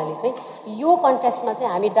भइराखेको हुनाले चाहिँ यो कन्टेक्स्टमा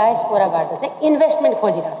चाहिँ हामी डायस्पोराबाट चाहिँ इन्भेस्टमेन्ट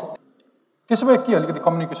खोजिरहेछौँ त्यसो भए के अलिकति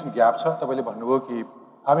कम्युनिकेसन ग्याप छ तपाईँले भन्नुभयो कि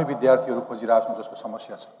हामी विद्यार्थीहरू खोजिरहेको छौँ जसको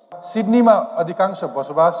समस्या छ सिडनीमा अधिकांश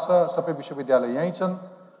बसोबास छ सबै विश्वविद्यालय यहीँ छन्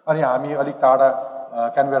अनि हामी अलिक टाढा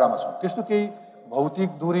क्यानबेरामा छौँ त्यस्तो केही भौतिक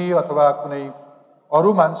दूरी अथवा कुनै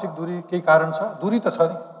अरू मानसिक दूरी केही कारण छ दूरी त छ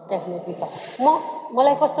नि डेफिनेटली छ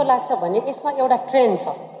मलाई कस्तो लाग्छ भने यसमा एउटा ट्रेन्ड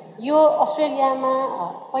छ यो अस्ट्रेलियामा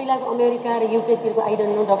पहिलाको अमेरिका र युकेतिरको आई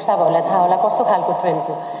डोन्ट नो डाक्टर साहबहरूलाई थाहा होला कस्तो खालको ट्रेन्ड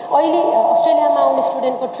थियो अहिले अस्ट्रेलियामा आउने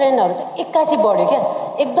स्टुडेन्टको ट्रेन्डहरू चाहिँ 81 बढ्यो क्या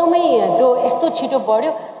एकदमै त्यो यस्तो छिटो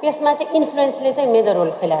बढ्यो त्यसमा चाहिँ इन्फ्लुएन्सले चाहिँ मेजर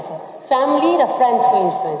रोल खेलाएको छ फ्यामिली र फ्रेन्ड्सको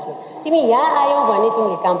इन्फ्लुएन्सले तिमी यहाँ आयौ भने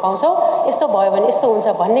तिमीले काम पाउँछौ यस्तो भयो भने यस्तो हुन्छ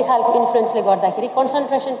भन्ने खालको इन्फ्लुएन्सले गर्दाखेरि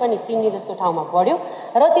कन्सन्ट्रेसन पनि सिडनी जस्तो ठाउँमा बढ्यो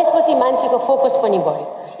र त्यसपछि मान्छेको फोकस पनि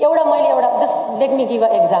बढ्यो मैले just let me give a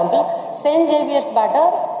example saint जेभियर्सबाट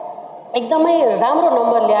एकदमै राम्रो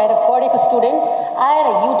नम्बर ल्याएर पढेको स्टुडेन्ट्स आएर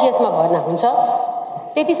युटिएसमा भर्ना हुन्छ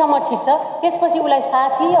त्यतिसम्म ठिक छ त्यसपछि उसलाई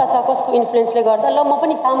साथी अथवा कसको इन्फ्लुएन्सले गर्दा ल म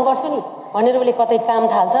पनि काम गर्छु नि भनेर उसले कतै काम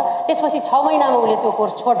थाल्छ त्यसपछि 6 महिनामा उसले त्यो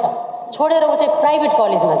कोर्स छोडेर ऊ चाहिँ प्राइभेट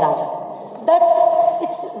कलेजमा जान्छ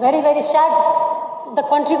it's very very sad the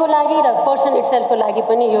कन्ट्रीको लागि र पर्सन इटसेल्फको लागि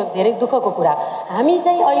पनि यो धेरै दुःखको कुरा हामी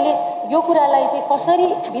चाहिँ अहिले यो कुरालाई चाहिँ कसरी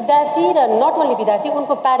विद्यार्थी र नट ओन्ली विद्यार्थी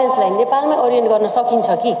उनको प्यारेन्ट्सलाई नेपालमै ओरिएन्ट गर्न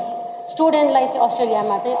सकिन्छ कि स्टुडेन्टलाई चाहिँ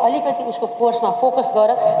अस्ट्रेलियामा चाहिँ अलिकति उसको कोर्समा फोकस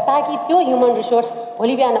गर ताकि त्यो ह्युमन रिसोर्स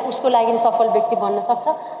भोलि बिहान उसको लागि सफल व्यक्ति बन्न सक्छ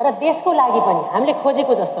र देशको लागि पनि हामीले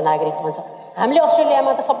खोजेको जस्तो नागरिक बन्छ हामीले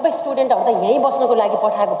अस्ट्रेलियामा त सबै स्टुडेन्टहरू त यहीँ बस्नको लागि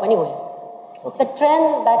पठाएको पनि होइन द ट्रेन्ड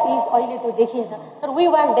द्याट इज अहिले त्यो देखिन्छ तर we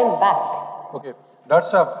want them back okay doctor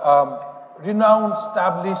साहब रिनाउन्ड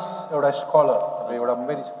स्ट्याब्लिस एउटा स्कलर एउटा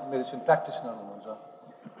मेडिसिन प्र्याक्टिसनर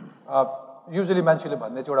हुनुहुन्छ युजली मान्छेले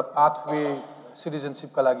भन्ने चाहिँ एउटा पाथवे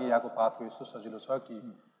सिटिजनसिपका लागि यहाँको पाथवे यस्तो सजिलो छ कि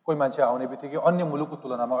कोही मान्छे आउने बित्तिकै अन्य मुलुकको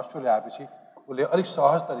तुलनामा अस्ट्रेलिया आएपछि उसले अलिक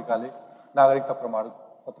सहज तरिकाले नागरिकता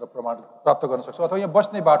प्रमाणपत्र प्राप्त गर्न सक्छ अथवा यहाँ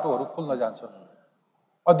बस्ने बाटोहरू खुल्न जान्छ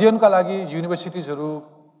अध्ययनका लागि युनिभर्सिटिजहरू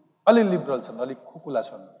अलि लिबरल छन् अलिक खुकुला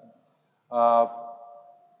छन्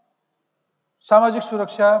सामाजिक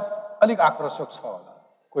सुरक्षा अलिक आकर्षक छ होला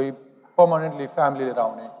कोही पर्मानेन्टली फ्यामिली लिएर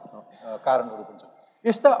आउने कारणहरू पनि छन्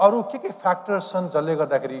यस्ता अरू के फ्याक्टर्स छन् जसले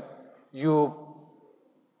गर्दाखेरि यो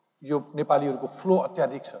नेपालीहरूको फ्लो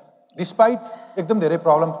अत्याधिक छ डिस्पाइट एकदम धेरै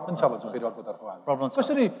प्रब्लम पनि छ भन्छौँ फेरि अर्कोतर्फ प्रब्लम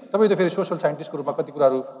कसरी तपाईँ त फेरि सोसल साइन्टिस्टको रूपमा कति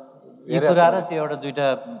कुराहरू कुरा र त्यो एउटा दुईवटा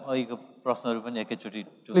अहिलेको प्रश्नहरू पनि एकैचोटि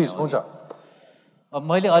प्लिज हुन्छ अब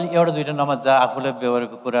मैले अलि एउटा दुईवटा नमजा आफूलाई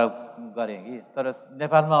बेहोरेको कुरा गरेँ कि तर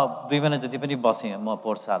नेपालमा 2 महिना जति पनि बसेँ म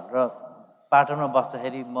पोहोर साल र पाटनमा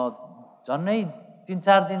बस्दाखेरि म झन्नै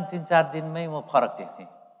 3-4 दिनमै म फरक देख्थेँ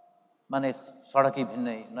माने सडकै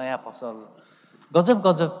भिन्नै नयाँ पसल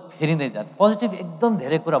गजब फेरिँदै जान्छ पोजिटिभ एकदम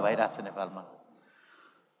धेरै कुरा भइरहेछ नेपालमा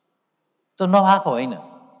त नभएको होइन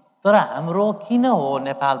तर हाम्रो किन हो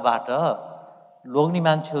नेपालबाट लोग्ने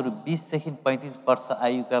मान्छेहरू 20 देखि 35 वर्ष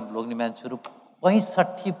आयुका लोग्ने मान्छेहरू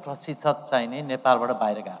 65% चाहिँ नै नेपालबाट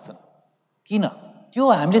बाहिर गएका छन् किन त्यो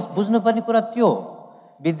हामीले बुझ्नुपर्ने कुरा त्यो हो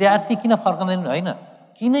विद्यार्थी किन फर्कँदैन होइन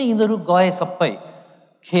किन यिनीहरू गए सबै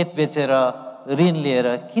खेत बेचेर ऋण लिएर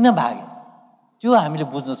किन भागे त्यो हामीले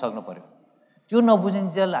बुझ्न सक्नु पर्यो त्यो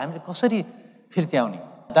नबुझिन्जेल हामीले कसरी फिर्ती आउने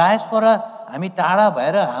डायस्पोरा हामी टाढा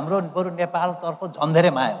भएर हाम्रो बरु नेपालतर्फ झन्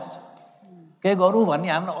धेरै माया हुन्छ केही गरौँ भन्ने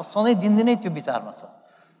हाम्रो सधैँ दिनदिनै त्यो विचारमा छ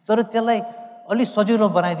तर त्यसलाई अलि सजिलो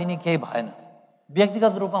बनाइदिने केही भएन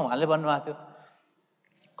व्यक्तिगत रूपमा उहाँले भन्नुभएको थियो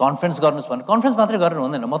कन्फरेन्स गर्नुहोस् भने कन्फरेन्स मात्रै गरेर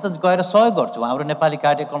हुँदैन म त गएर सहयोग गर्छु हाम्रो नेपाली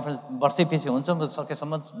कार्य कन्फरेन्स वर्षैपछि हुन्छ म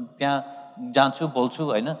सकेसम्म त्यहाँ जान्छु बोल्छु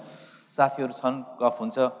होइन साथीहरू छन् गफ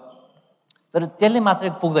हुन्छ तर त्यसले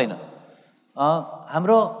मात्रै पुग्दैन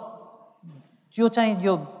हाम्रो त्यो चाहिँ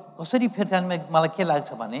यो कसरी फिर्ती आउने मलाई के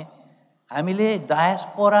लाग्छ भने हामीले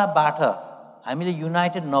डायस्पोराबाट हामीले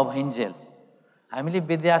युनाइटेड नभइन्जेल हामीले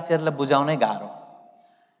विद्यार्थीहरूलाई बुझाउनै गाह्रो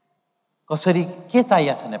कसरी के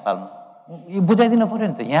चाहिएको छ नेपालमा यो बुझाइदिनु पऱ्यो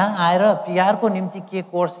नि त यहाँ आएर पिआरको निम्ति के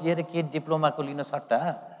कोर्स लिएर के डिप्लोमाको लिन सट्टा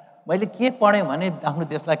मैले के पढेँ भने आफ्नो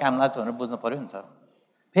देशलाई काम लाग्छ भनेर बुझ्नु पऱ्यो नि त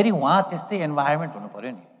फेरि उहाँ त्यस्तै इन्भाइरोमेन्ट हुनु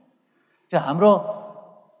पऱ्यो नि त्यो हाम्रो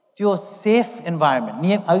त्यो सेफ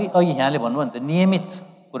इन्भाइरोमेन्ट अघि यहाँले भन्नुभयो नि त नियमित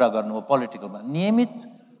कुरा गर्नु हो पोलिटिकलमा नियमित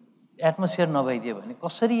एटमोस्फियर नभइदियो भने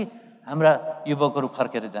कसरी हाम्रा युवकहरू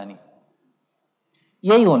फर्केर जाने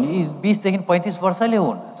यही हो नि 20 देखि 35 वर्षले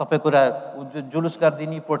हुन् सबै कुरा जुलुस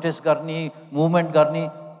गरिदिने प्रोटेस्ट गर्ने मुभमेन्ट गर्ने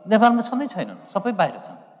नेपालमा छँदै छैनन् सबै बाहिर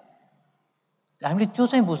छन् हामीले त्यो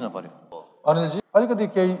चाहिँ बुझ्नु पर्यो अनिलजी अलिकति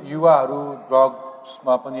केही युवाहरू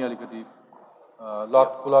ड्रग्समा पनि अलिकति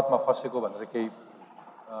कुलतमा फसेको भनेर केही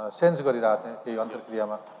सेन्स गरिरहेको थिएँ केही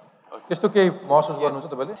अन्तर्क्रियामा त्यस्तो केही महसुस गर्नुहुन्छ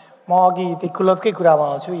तपाईँले म अघि त्यो कुलतकै कुरामा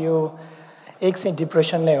आउँछु यो एक चाहिँ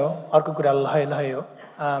डिप्रेसन नै हो अर्को कुरा लय हो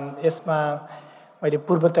यसमा मैले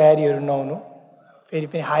पूर्व तयारीहरू नहुनु फेरि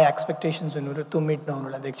पनि हाई एक्सपेक्टेसन्स हुनु र त्यो मिट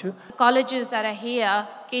नहुनुलाई देख्छु Colleges that are here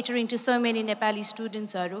catering to so many Nepali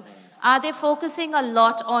students are they focusing a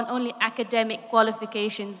lot on only academic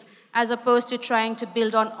qualifications as opposed to trying to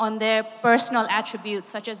build on their personal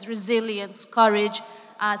attributes such as resilience, courage,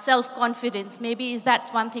 self-confidence? Maybe is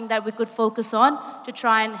that one thing that we could focus on to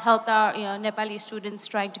try and help our Nepali students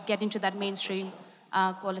trying to get into that mainstream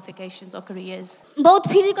qualifications or careers? बहुत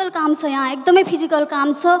physical काम छ यहाँ एकदमै physical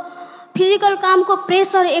काम छ physical कामको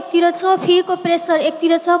pressure एकतिर छ फीको प्रेसर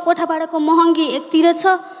एकतिर छ कोठाभाडाको महँगी एकतिर छ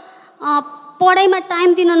पढाइमा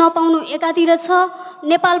टाइम दिन नपाउनु एकातिर छ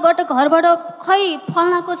नेपालबाट घरबाट खै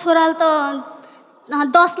फल्नाको छोराले त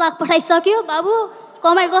 10 लाख पठाइसक्यो बाबु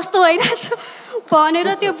कमाइ कस्तो भइरहेछ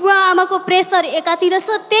भनेर त्यो बुवा आमाको प्रेसर एकातिर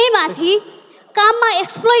छ त्यही माथि काममा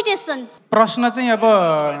एक्सप्लोइटेसन प्रश्न चाहिँ अब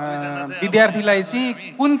विद्यार्थीलाई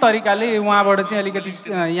चाहिँ कुन तरिकाले उहाँबाट चाहिँ अलिकति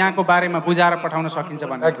यहाँको बारेमा बुझाएर पठाउन सकिन्छ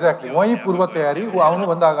भन्ने एक्ज्याक्टली वहीँ पूर्व तयारी ऊ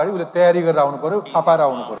आउनुभन्दा अगाडि उसले तयारी गरेर आउनु पर्यो थाहा पाएर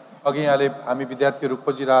आउनु पर्यो अघि यहाँले हामी विद्यार्थीहरू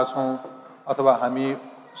खोजिरहेछौँ अथवा हामी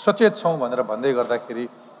सचेत छौँ भनेर भन्दै गर्दाखेरि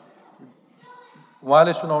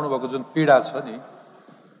उहाँले सुनाउनु भएको जुन पीडा छ नि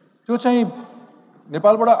त्यो चाहिँ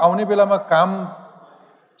नेपालबाट आउने बेलामा काम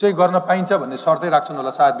चाहिँ गर्न पाइन्छ भन्ने सर्तै राख्छन्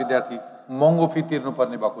होला सायद विद्यार्थी महँगो फी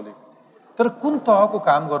तिर्नुपर्ने भएकोले तर कुन तहको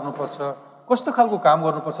काम गर्नुपर्छ कस्तो खालको काम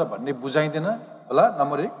गर्नुपर्छ भन्ने बुझाइँदैन होला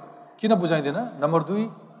नम्बर 1 किन बुझाइँदैन नम्बर 2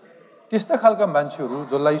 त्यस्ता खालका मान्छेहरू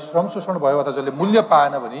जसलाई श्रम शोषण भयो अथवा जसले मूल्य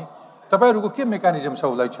पाएन भने तपाईँहरूको के मेकानिजम छ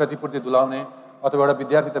उसलाई क्षतिपूर्ति दिलाउने अथवा एउटा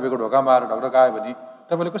विद्यार्थी तपाईँको ढोकामा आएर ढकढकायो भने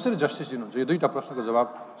तपाईँले कसरी जस्टिस दिनुहुन्छ यो दुईवटा प्रश्नको जवाब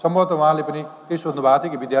सम्भवतः उहाँले पनि त्यही सोध्नु भएको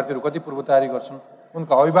थियो कि विद्यार्थीहरू कति पूर्व तयारी गर्छन्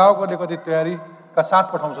उनका अभिभावकहरूले कति तयारीका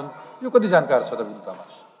साथ पठाउँछन् यो कति जानकार छ तपाईँको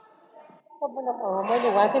दूतावास सबभन्दा मैले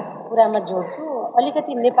उहाँकै कुरामा जोड्छु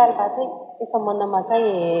अलिकति नेपालबाटै यस सम्बन्धमा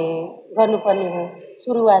चाहिँ गर्नुपर्ने हो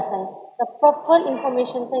सुरुवात चाहिँ र प्रपर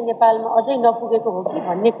इन्फर्मेसन चाहिँ नेपालमा अझै नपुगेको हो कि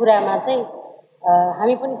भन्ने कुरामा चाहिँ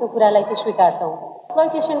हामी पनि त्यो कुरालाई चाहिँ स्वीकार्छौँ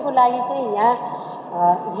एक्सप्लोइटेसनको लागि चाहिँ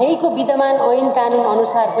यहीँको विद्यमान ऐन कानुन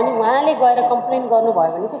अनुसार पनि उहाँले गएर कम्प्लेन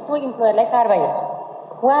गर्नुभयो भने चाहिँ त्यो इम्प्लोयरलाई कारबाही हुन्छ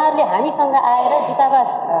उहाँहरूले हामीसँग आएर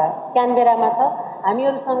दूतावास क्यानबेरामा छ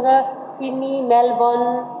हामीहरूसँग सिडनी मेलबर्न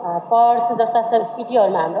पर्थ जस्ता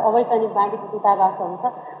सिटीहरूमा हाम्रो अवैतनिक वाणिज्य दूतावासहरू छ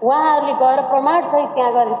उहाँहरूले गएर प्रमाणसहित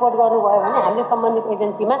त्यहाँ गएर रिपोर्ट गर्नुभयो भने हामीले सम्बन्धित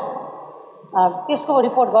एजेन्सीमा त्यसको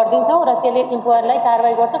रिपोर्ट गरिदिन्छौँ र त्यसले इम्प्लोयरलाई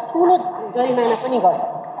कारवाही गर्छ, ठुलो जरिमाना पनि गर्छ,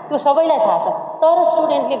 त्यो सबैलाई थाहा छ। तर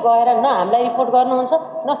स्टुडेन्टले गएर न हामीलाई रिपोर्ट गर्नुहुन्छ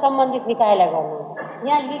न सम्बन्धित निकायलाई गर्नुहुन्छ।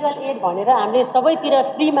 यहाँ लिगल एड भनेर हामीले सबैतिर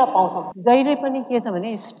फ्रीमा पाउँछौँ। जहिले पनि के छ भने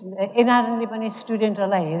एनआरएनले पनि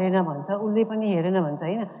स्टुडेन्टहरूलाई हेरेन भन्छ, उसले पनि हेरेन भन्छ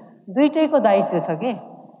होइन, दुइटैको दायित्व छ के।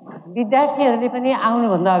 विद्यार्थीहरूले पनि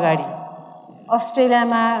आउनुभन्दा अगाडि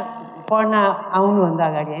अस्ट्रेलियामा पढ्न आउनुभन्दा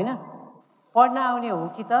अगाडि होइन, पढ्न आउने हो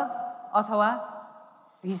कि त अथवा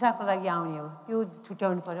भिसाको लागि आउने हो त्यो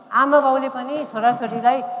छुट्याउनु पर्यो। आमा बाउले पनि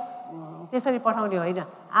छोराछोरीलाई त्यसरी पठाउने होइन।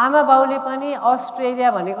 आमा बाउले पनि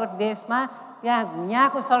अस्ट्रेलिया भनेको देशमा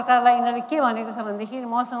यहाँको सरकारलाई यिनीहरूले के भनेको छ भनेदेखि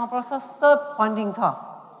मसँग प्रशस्त फन्डिङ छ,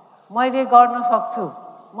 मैले गर्न सक्छु,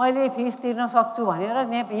 मैले फिस तिर्न सक्छु भनेर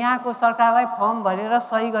यहाँको सरकारलाई फर्म भरेर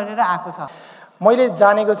सही गरेर आएको छ। मैले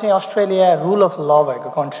जानेको चाहिँ अस्ट्रेलिया रुल अफ ल भएको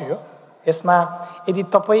कन्ट्री हो। यसमा यदि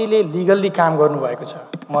तपाईँले लिगल्ली काम गर्नुभएको छ,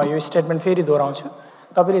 म यो स्टेटमेन्ट फेरि दोहोऱ्याउँछु,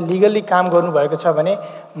 तपाईँले लिगल्ली काम गर्नुभएको छ भने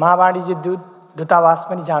महावाणिज्य दूतावास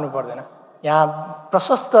पनि जानु पर्दैन। यहाँ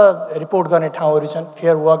प्रशस्त रिपोर्ट गर्ने ठाउँहरू छन्,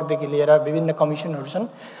 फेयर वर्कदेखि लिएर विभिन्न कमिसनहरू छन्।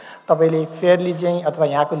 तपाईँले फेयरली चाहिँ अथवा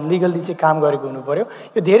यहाँको लिगल्ली चाहिँ काम गरेको हुनु पऱ्यो।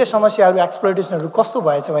 यो धेरै समस्याहरू एक्सप्लोइटेसनहरू कस्तो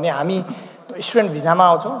भएछ भने हामी स्टुडेन्ट भिजामा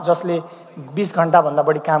आउँछौँ जसले 20 घन्टाभन्दा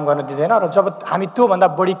बढी काम गर्न दिँदैन, र जब हामी त्योभन्दा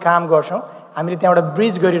बढी काम गर्छौँ हामीले त्यहाँबाट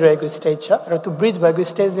ब्रिज गरिरहेको स्टेज छ, र त्यो ब्रिज भएको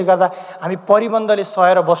स्टेजले गर्दा हामी परिबन्धले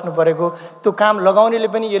सहेर बस्नु परेको, त्यो काम लगाउनेले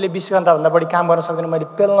पनि यसले 20 घन्टाभन्दा बढी काम गर्न सक्दैन, मैले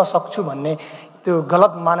पेल्न सक्छु भन्ने त्यो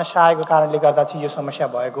गलत मानस आएको कारणले गर्दा चाहिँ यो समस्या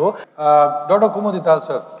भएको हो। डाक्टर कुमुद धिताल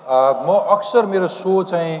सर, म अक्सर मेरो सो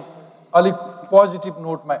चाहिँ अलिक पोजिटिभ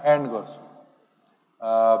नोटमा एन्ड गर्छु।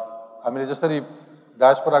 हामीले जसरी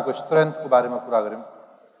डायस्पोराको स्ट्रेन्थको बारेमा कुरा गऱ्यौँ,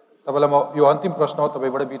 तपाईँलाई म यो अन्तिम प्रश्न हो,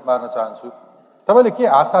 तपाईँबाट बिट मार्न चाहन्छु। तपाईँले के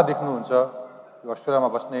आशा देख्नुहुन्छ यो अस्ट्रेलियामा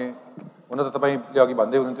बस्ने, हुन त तपाईँले अघि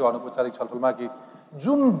भन्दै हुनुहुन्थ्यो अनौपचारिक छलफलमा कि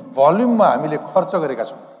जुन भल्युममा हामीले खर्च गरेका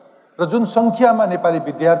छौँ र जुन सङ्ख्यामा नेपाली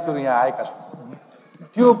विद्यार्थीहरू यहाँ आएका छन्,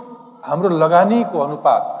 त्यो हाम्रो लगानीको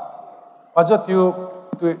अनुपात अझ त्यो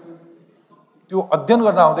त्यो त्यो अध्ययन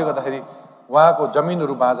गर्न आउँदै गर्दाखेरि उहाँको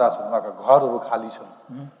जमिनहरू बाँझा छन्, उहाँका घरहरू खाली छन्,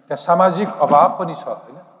 त्यहाँ सामाजिक अभाव पनि छ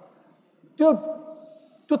होइन। त्यो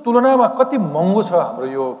त्यो तुलनामा कति महँगो छ हाम्रो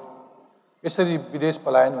यो यसरी विदेश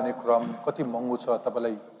पलायन हुने क्रम, कति महँगो छ,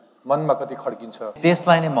 तपाईँलाई मनमा कति खड्किन्छ?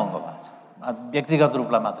 देशलाई नै महँगो भएको छ, व्यक्तिगत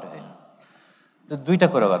रूपलाई मात्रै होइन। त्यो दुईवटा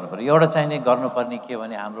कुरा गर्नु पऱ्यो। एउटा चाहिने गर्नुपर्ने के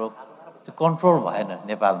भने हाम्रो त्यो कन्ट्रोल भएन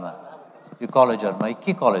नेपालमा यो कलेजहरूमा।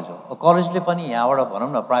 के कलेज हो, कलेजले पनि यहाँबाट भनौँ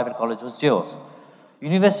न प्राइभेट कलेज होस् जे होस्,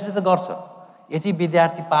 युनिभर्सिटी त गर्छ, यति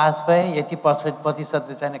विद्यार्थी पास भए यति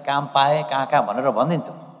प्रतिशतले चाहिने काम पाए कहाँ भनेर भनिदिन्छ।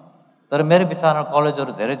 तर मेरो विचारमा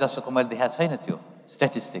कलेजहरू धेरै जसोको मैले देखाएको छैन त्यो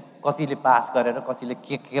स्ट्याटिस्टिक, कतिले पास गरेर कतिले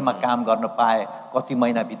केमा काम गर्न पाए कति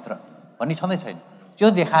महिनाभित्र भन्ने छँदै छैन। त्यो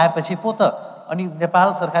देखाएपछि पो त अनि नेपाल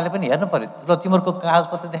सरकारले पनि हेर्नु पऱ्यो, र तिमीहरूको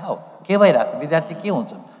कागजपत्र देखाऊ के भइरहेको छ, विद्यार्थी के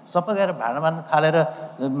हुन्छन्, सबै गएर भाडा मार्न थालेर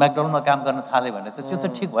म्याकडोनल्डमा काम गर्न थाल्यो भने त त्यो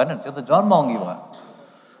त ठिक भएन नि, त्यो त झन् महँगी भयो।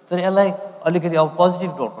 तर यसलाई अलिकति अब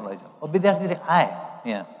पोजिटिभ नोटमा लैजाऊ। अब विद्यार्थीले आए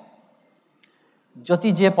यहाँ,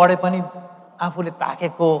 जति जे पढे पनि आफूले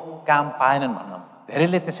ताकेको काम पाएनन् भनौँ,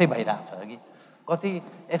 धेरैले त्यसै भइरहेछ कि कति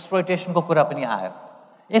एक्सप्लोइटेसनको कुरा पनि आयो।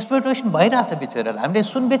 एक्सप्लोइटेसन भइरहेछ बिचराले, हामीले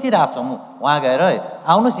सुन बेचिरहेछौँ, उहाँ गएर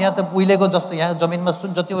आउनुहोस् यहाँ त उहिलेको जस्तो यहाँ जमिनमा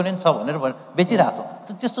सुन जति पनि छ भनेर बेचिरहेछौँ। त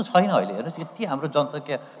त्यस्तो छैन अहिले। हेर्नुहोस् यति हाम्रो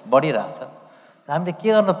जनसङ्ख्या बढिरहेछ। हामीले के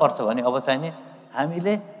गर्नुपर्छ भने अब चाहिँ नि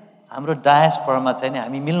हामीले हाम्रो डायस्पोरामा चाहिँ नि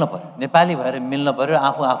हामी मिल्नु पऱ्यो, नेपाली भएर मिल्नु पऱ्यो,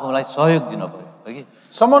 आफूलाई सहयोग दिनु पऱ्यो हो कि।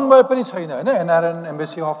 समन्वय पनि छैन होइन, एनआरएन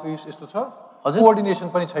एम्बेसी अफिस यस्तो छ, हजुर कोअर्डिनेसन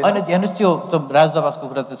पनि छैन। होइन हेर्नुहोस् त्यो राजदूतावासको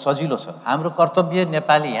कुरा चाहिँ सजिलो छ। हाम्रो कर्तव्य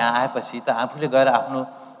नेपाली यहाँ आएपछि त आफूले गएर आफ्नो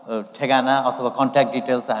ठेगाना अथवा कन्ट्याक्ट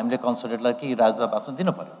डिटेल्स हामीले कन्सुलेटलाई कि राजदूतावासमा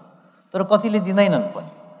दिनु पऱ्यो। तर कतिले दिँदैनन्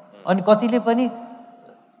पनि, अनि कतिले पनि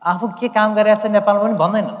आफू के काम गरिरहेको छ नेपालमा पनि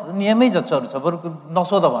भन्दैनन्, नियमै जस्तोहरू छ, बरु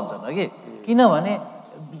नसोध भन्छन् कि, किनभने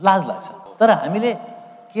लाज लाग्छ। तर हामीले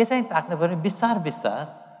के चाहिँ ताक्नु पऱ्यो, बिस्तार बिस्तार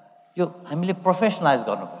यो हामीले प्रोफेसनलाइज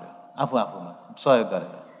गर्नु पऱ्यो, आफूमा सहयोग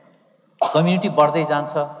गरेर। कम्युनिटी बढ्दै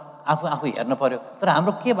जान्छ, आफू हेर्नु पऱ्यो। तर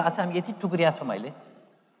हाम्रो के भएको छ, हामी यति टुक्रिया छौँ अहिले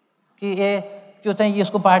कि त्यो चाहिँ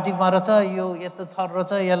यसको पार्टीमा रहेछ, यो यस्तो थर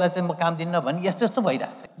रहेछ, यसलाई चाहिँ म काम दिन्न भन्ने यस्तो यस्तो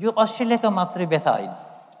भइरहेछ। यो अस्ट्रेलियाको मात्रै व्यथा होइन,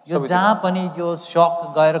 यो जहाँ पनि यो सक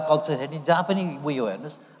गएर कल्चर हेर्ने जहाँ पनि उयो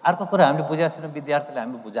हेर्नुहोस्। अर्को कुरा हामीले बुझाएको छैनौँ, विद्यार्थीलाई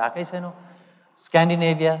हामीले बुझाएकै छैनौँ।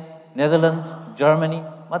 स्क्यान्डिनेभिया, नेदरल्यान्ड्स, जर्मनी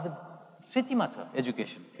मतलब सिटीमा छ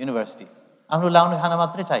एजुकेसन युनिभर्सिटी, आफ्नो लाउने खाना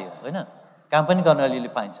मात्रै चाहियो होइन, काम पनि गर्न अलिअलि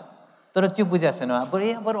पाइन्छ। तर त्यो बुझाएको छैन।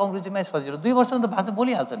 बरु अङ्ग्रेजीमै सजिलो, 2 वर्षमा त भाषा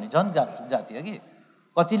बोलिहाल्छ नि, झन् जाति हो कि।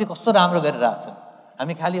 कतिले कस्तो राम्रो गरिरहेछन्,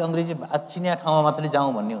 हामी खालि अङ्ग्रेजी चिनिया ठाउँमा मात्रै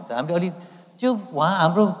जाउँ भन्ने हुन्छ। हामीले अलिक त्यो वहाँ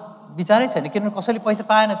हाम्रो विचारै छैन, किनभने कसैले पैसा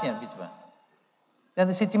पाएन त्यहाँ बिचमा त्यहाँ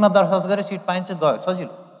त सिटीमा दरखास्त गरे सिट पाइन्छ गयो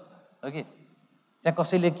सजिलो हो कि त्यहाँ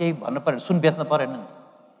कसैले केही भन्नु परेन सुन बेच्न परेन नि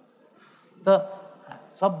त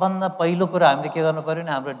सबभन्दा पहिलो कुरा हामीले के गर्नु पऱ्यो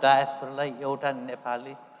भने हाम्रो डायस्पोरालाई एउटा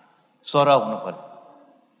नेपाली सरह हुनु पऱ्यो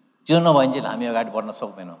त्यो नभइन्जेल हामी अगाडि बढ्न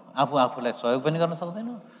सक्दैनौँ आफूलाई सहयोग पनि गर्न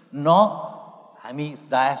सक्दैनौँ न हामी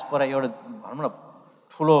डायस्पोरा एउटा भनौँ न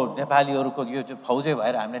ठुलो नेपालीहरूको यो चाहिँ फौजै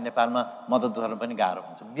भएर हामीले नेपालमा मद्दत गर्न पनि गाह्रो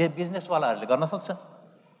हुन्छ बिजनेसवालाहरूले गर्न सक्छ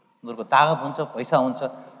उनीहरूको तागत हुन्छ पैसा हुन्छ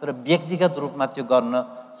तर व्यक्तिगत रूपमा त्यो गर्न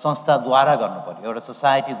संस्थाद्वारा गर्नु पऱ्यो एउटा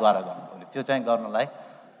सोसाइटीद्वारा गर्नु पऱ्यो त्यो चाहिँ गर्नलाई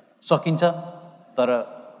सकिन्छ तर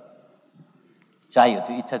चाहियो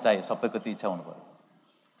त्यो इच्छा चाहियो सबैको त्यो इच्छा हुनु पऱ्यो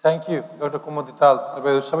थ्याङ्क यू डाक्टर कुमुद धिताल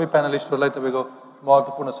तपाईँहरू सबै प्यानलिस्टहरूलाई तपाईँको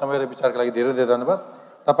महत्त्वपूर्ण समय र विचारका लागि धेरै धेरै धन्यवाद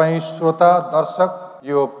तपाईँ श्रोता दर्शक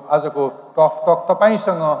यो आजको टफ टक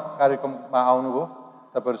तपाईँसँग कार्यक्रममा आउनुभयो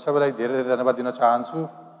तपाईँहरू सबैलाई धेरै धेरै धन्यवाद दिन चाहन्छु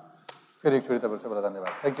फेरि एकचोटि तपाईँहरू सबैलाई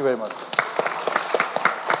धन्यवाद थ्याङ्क यू भेरी मच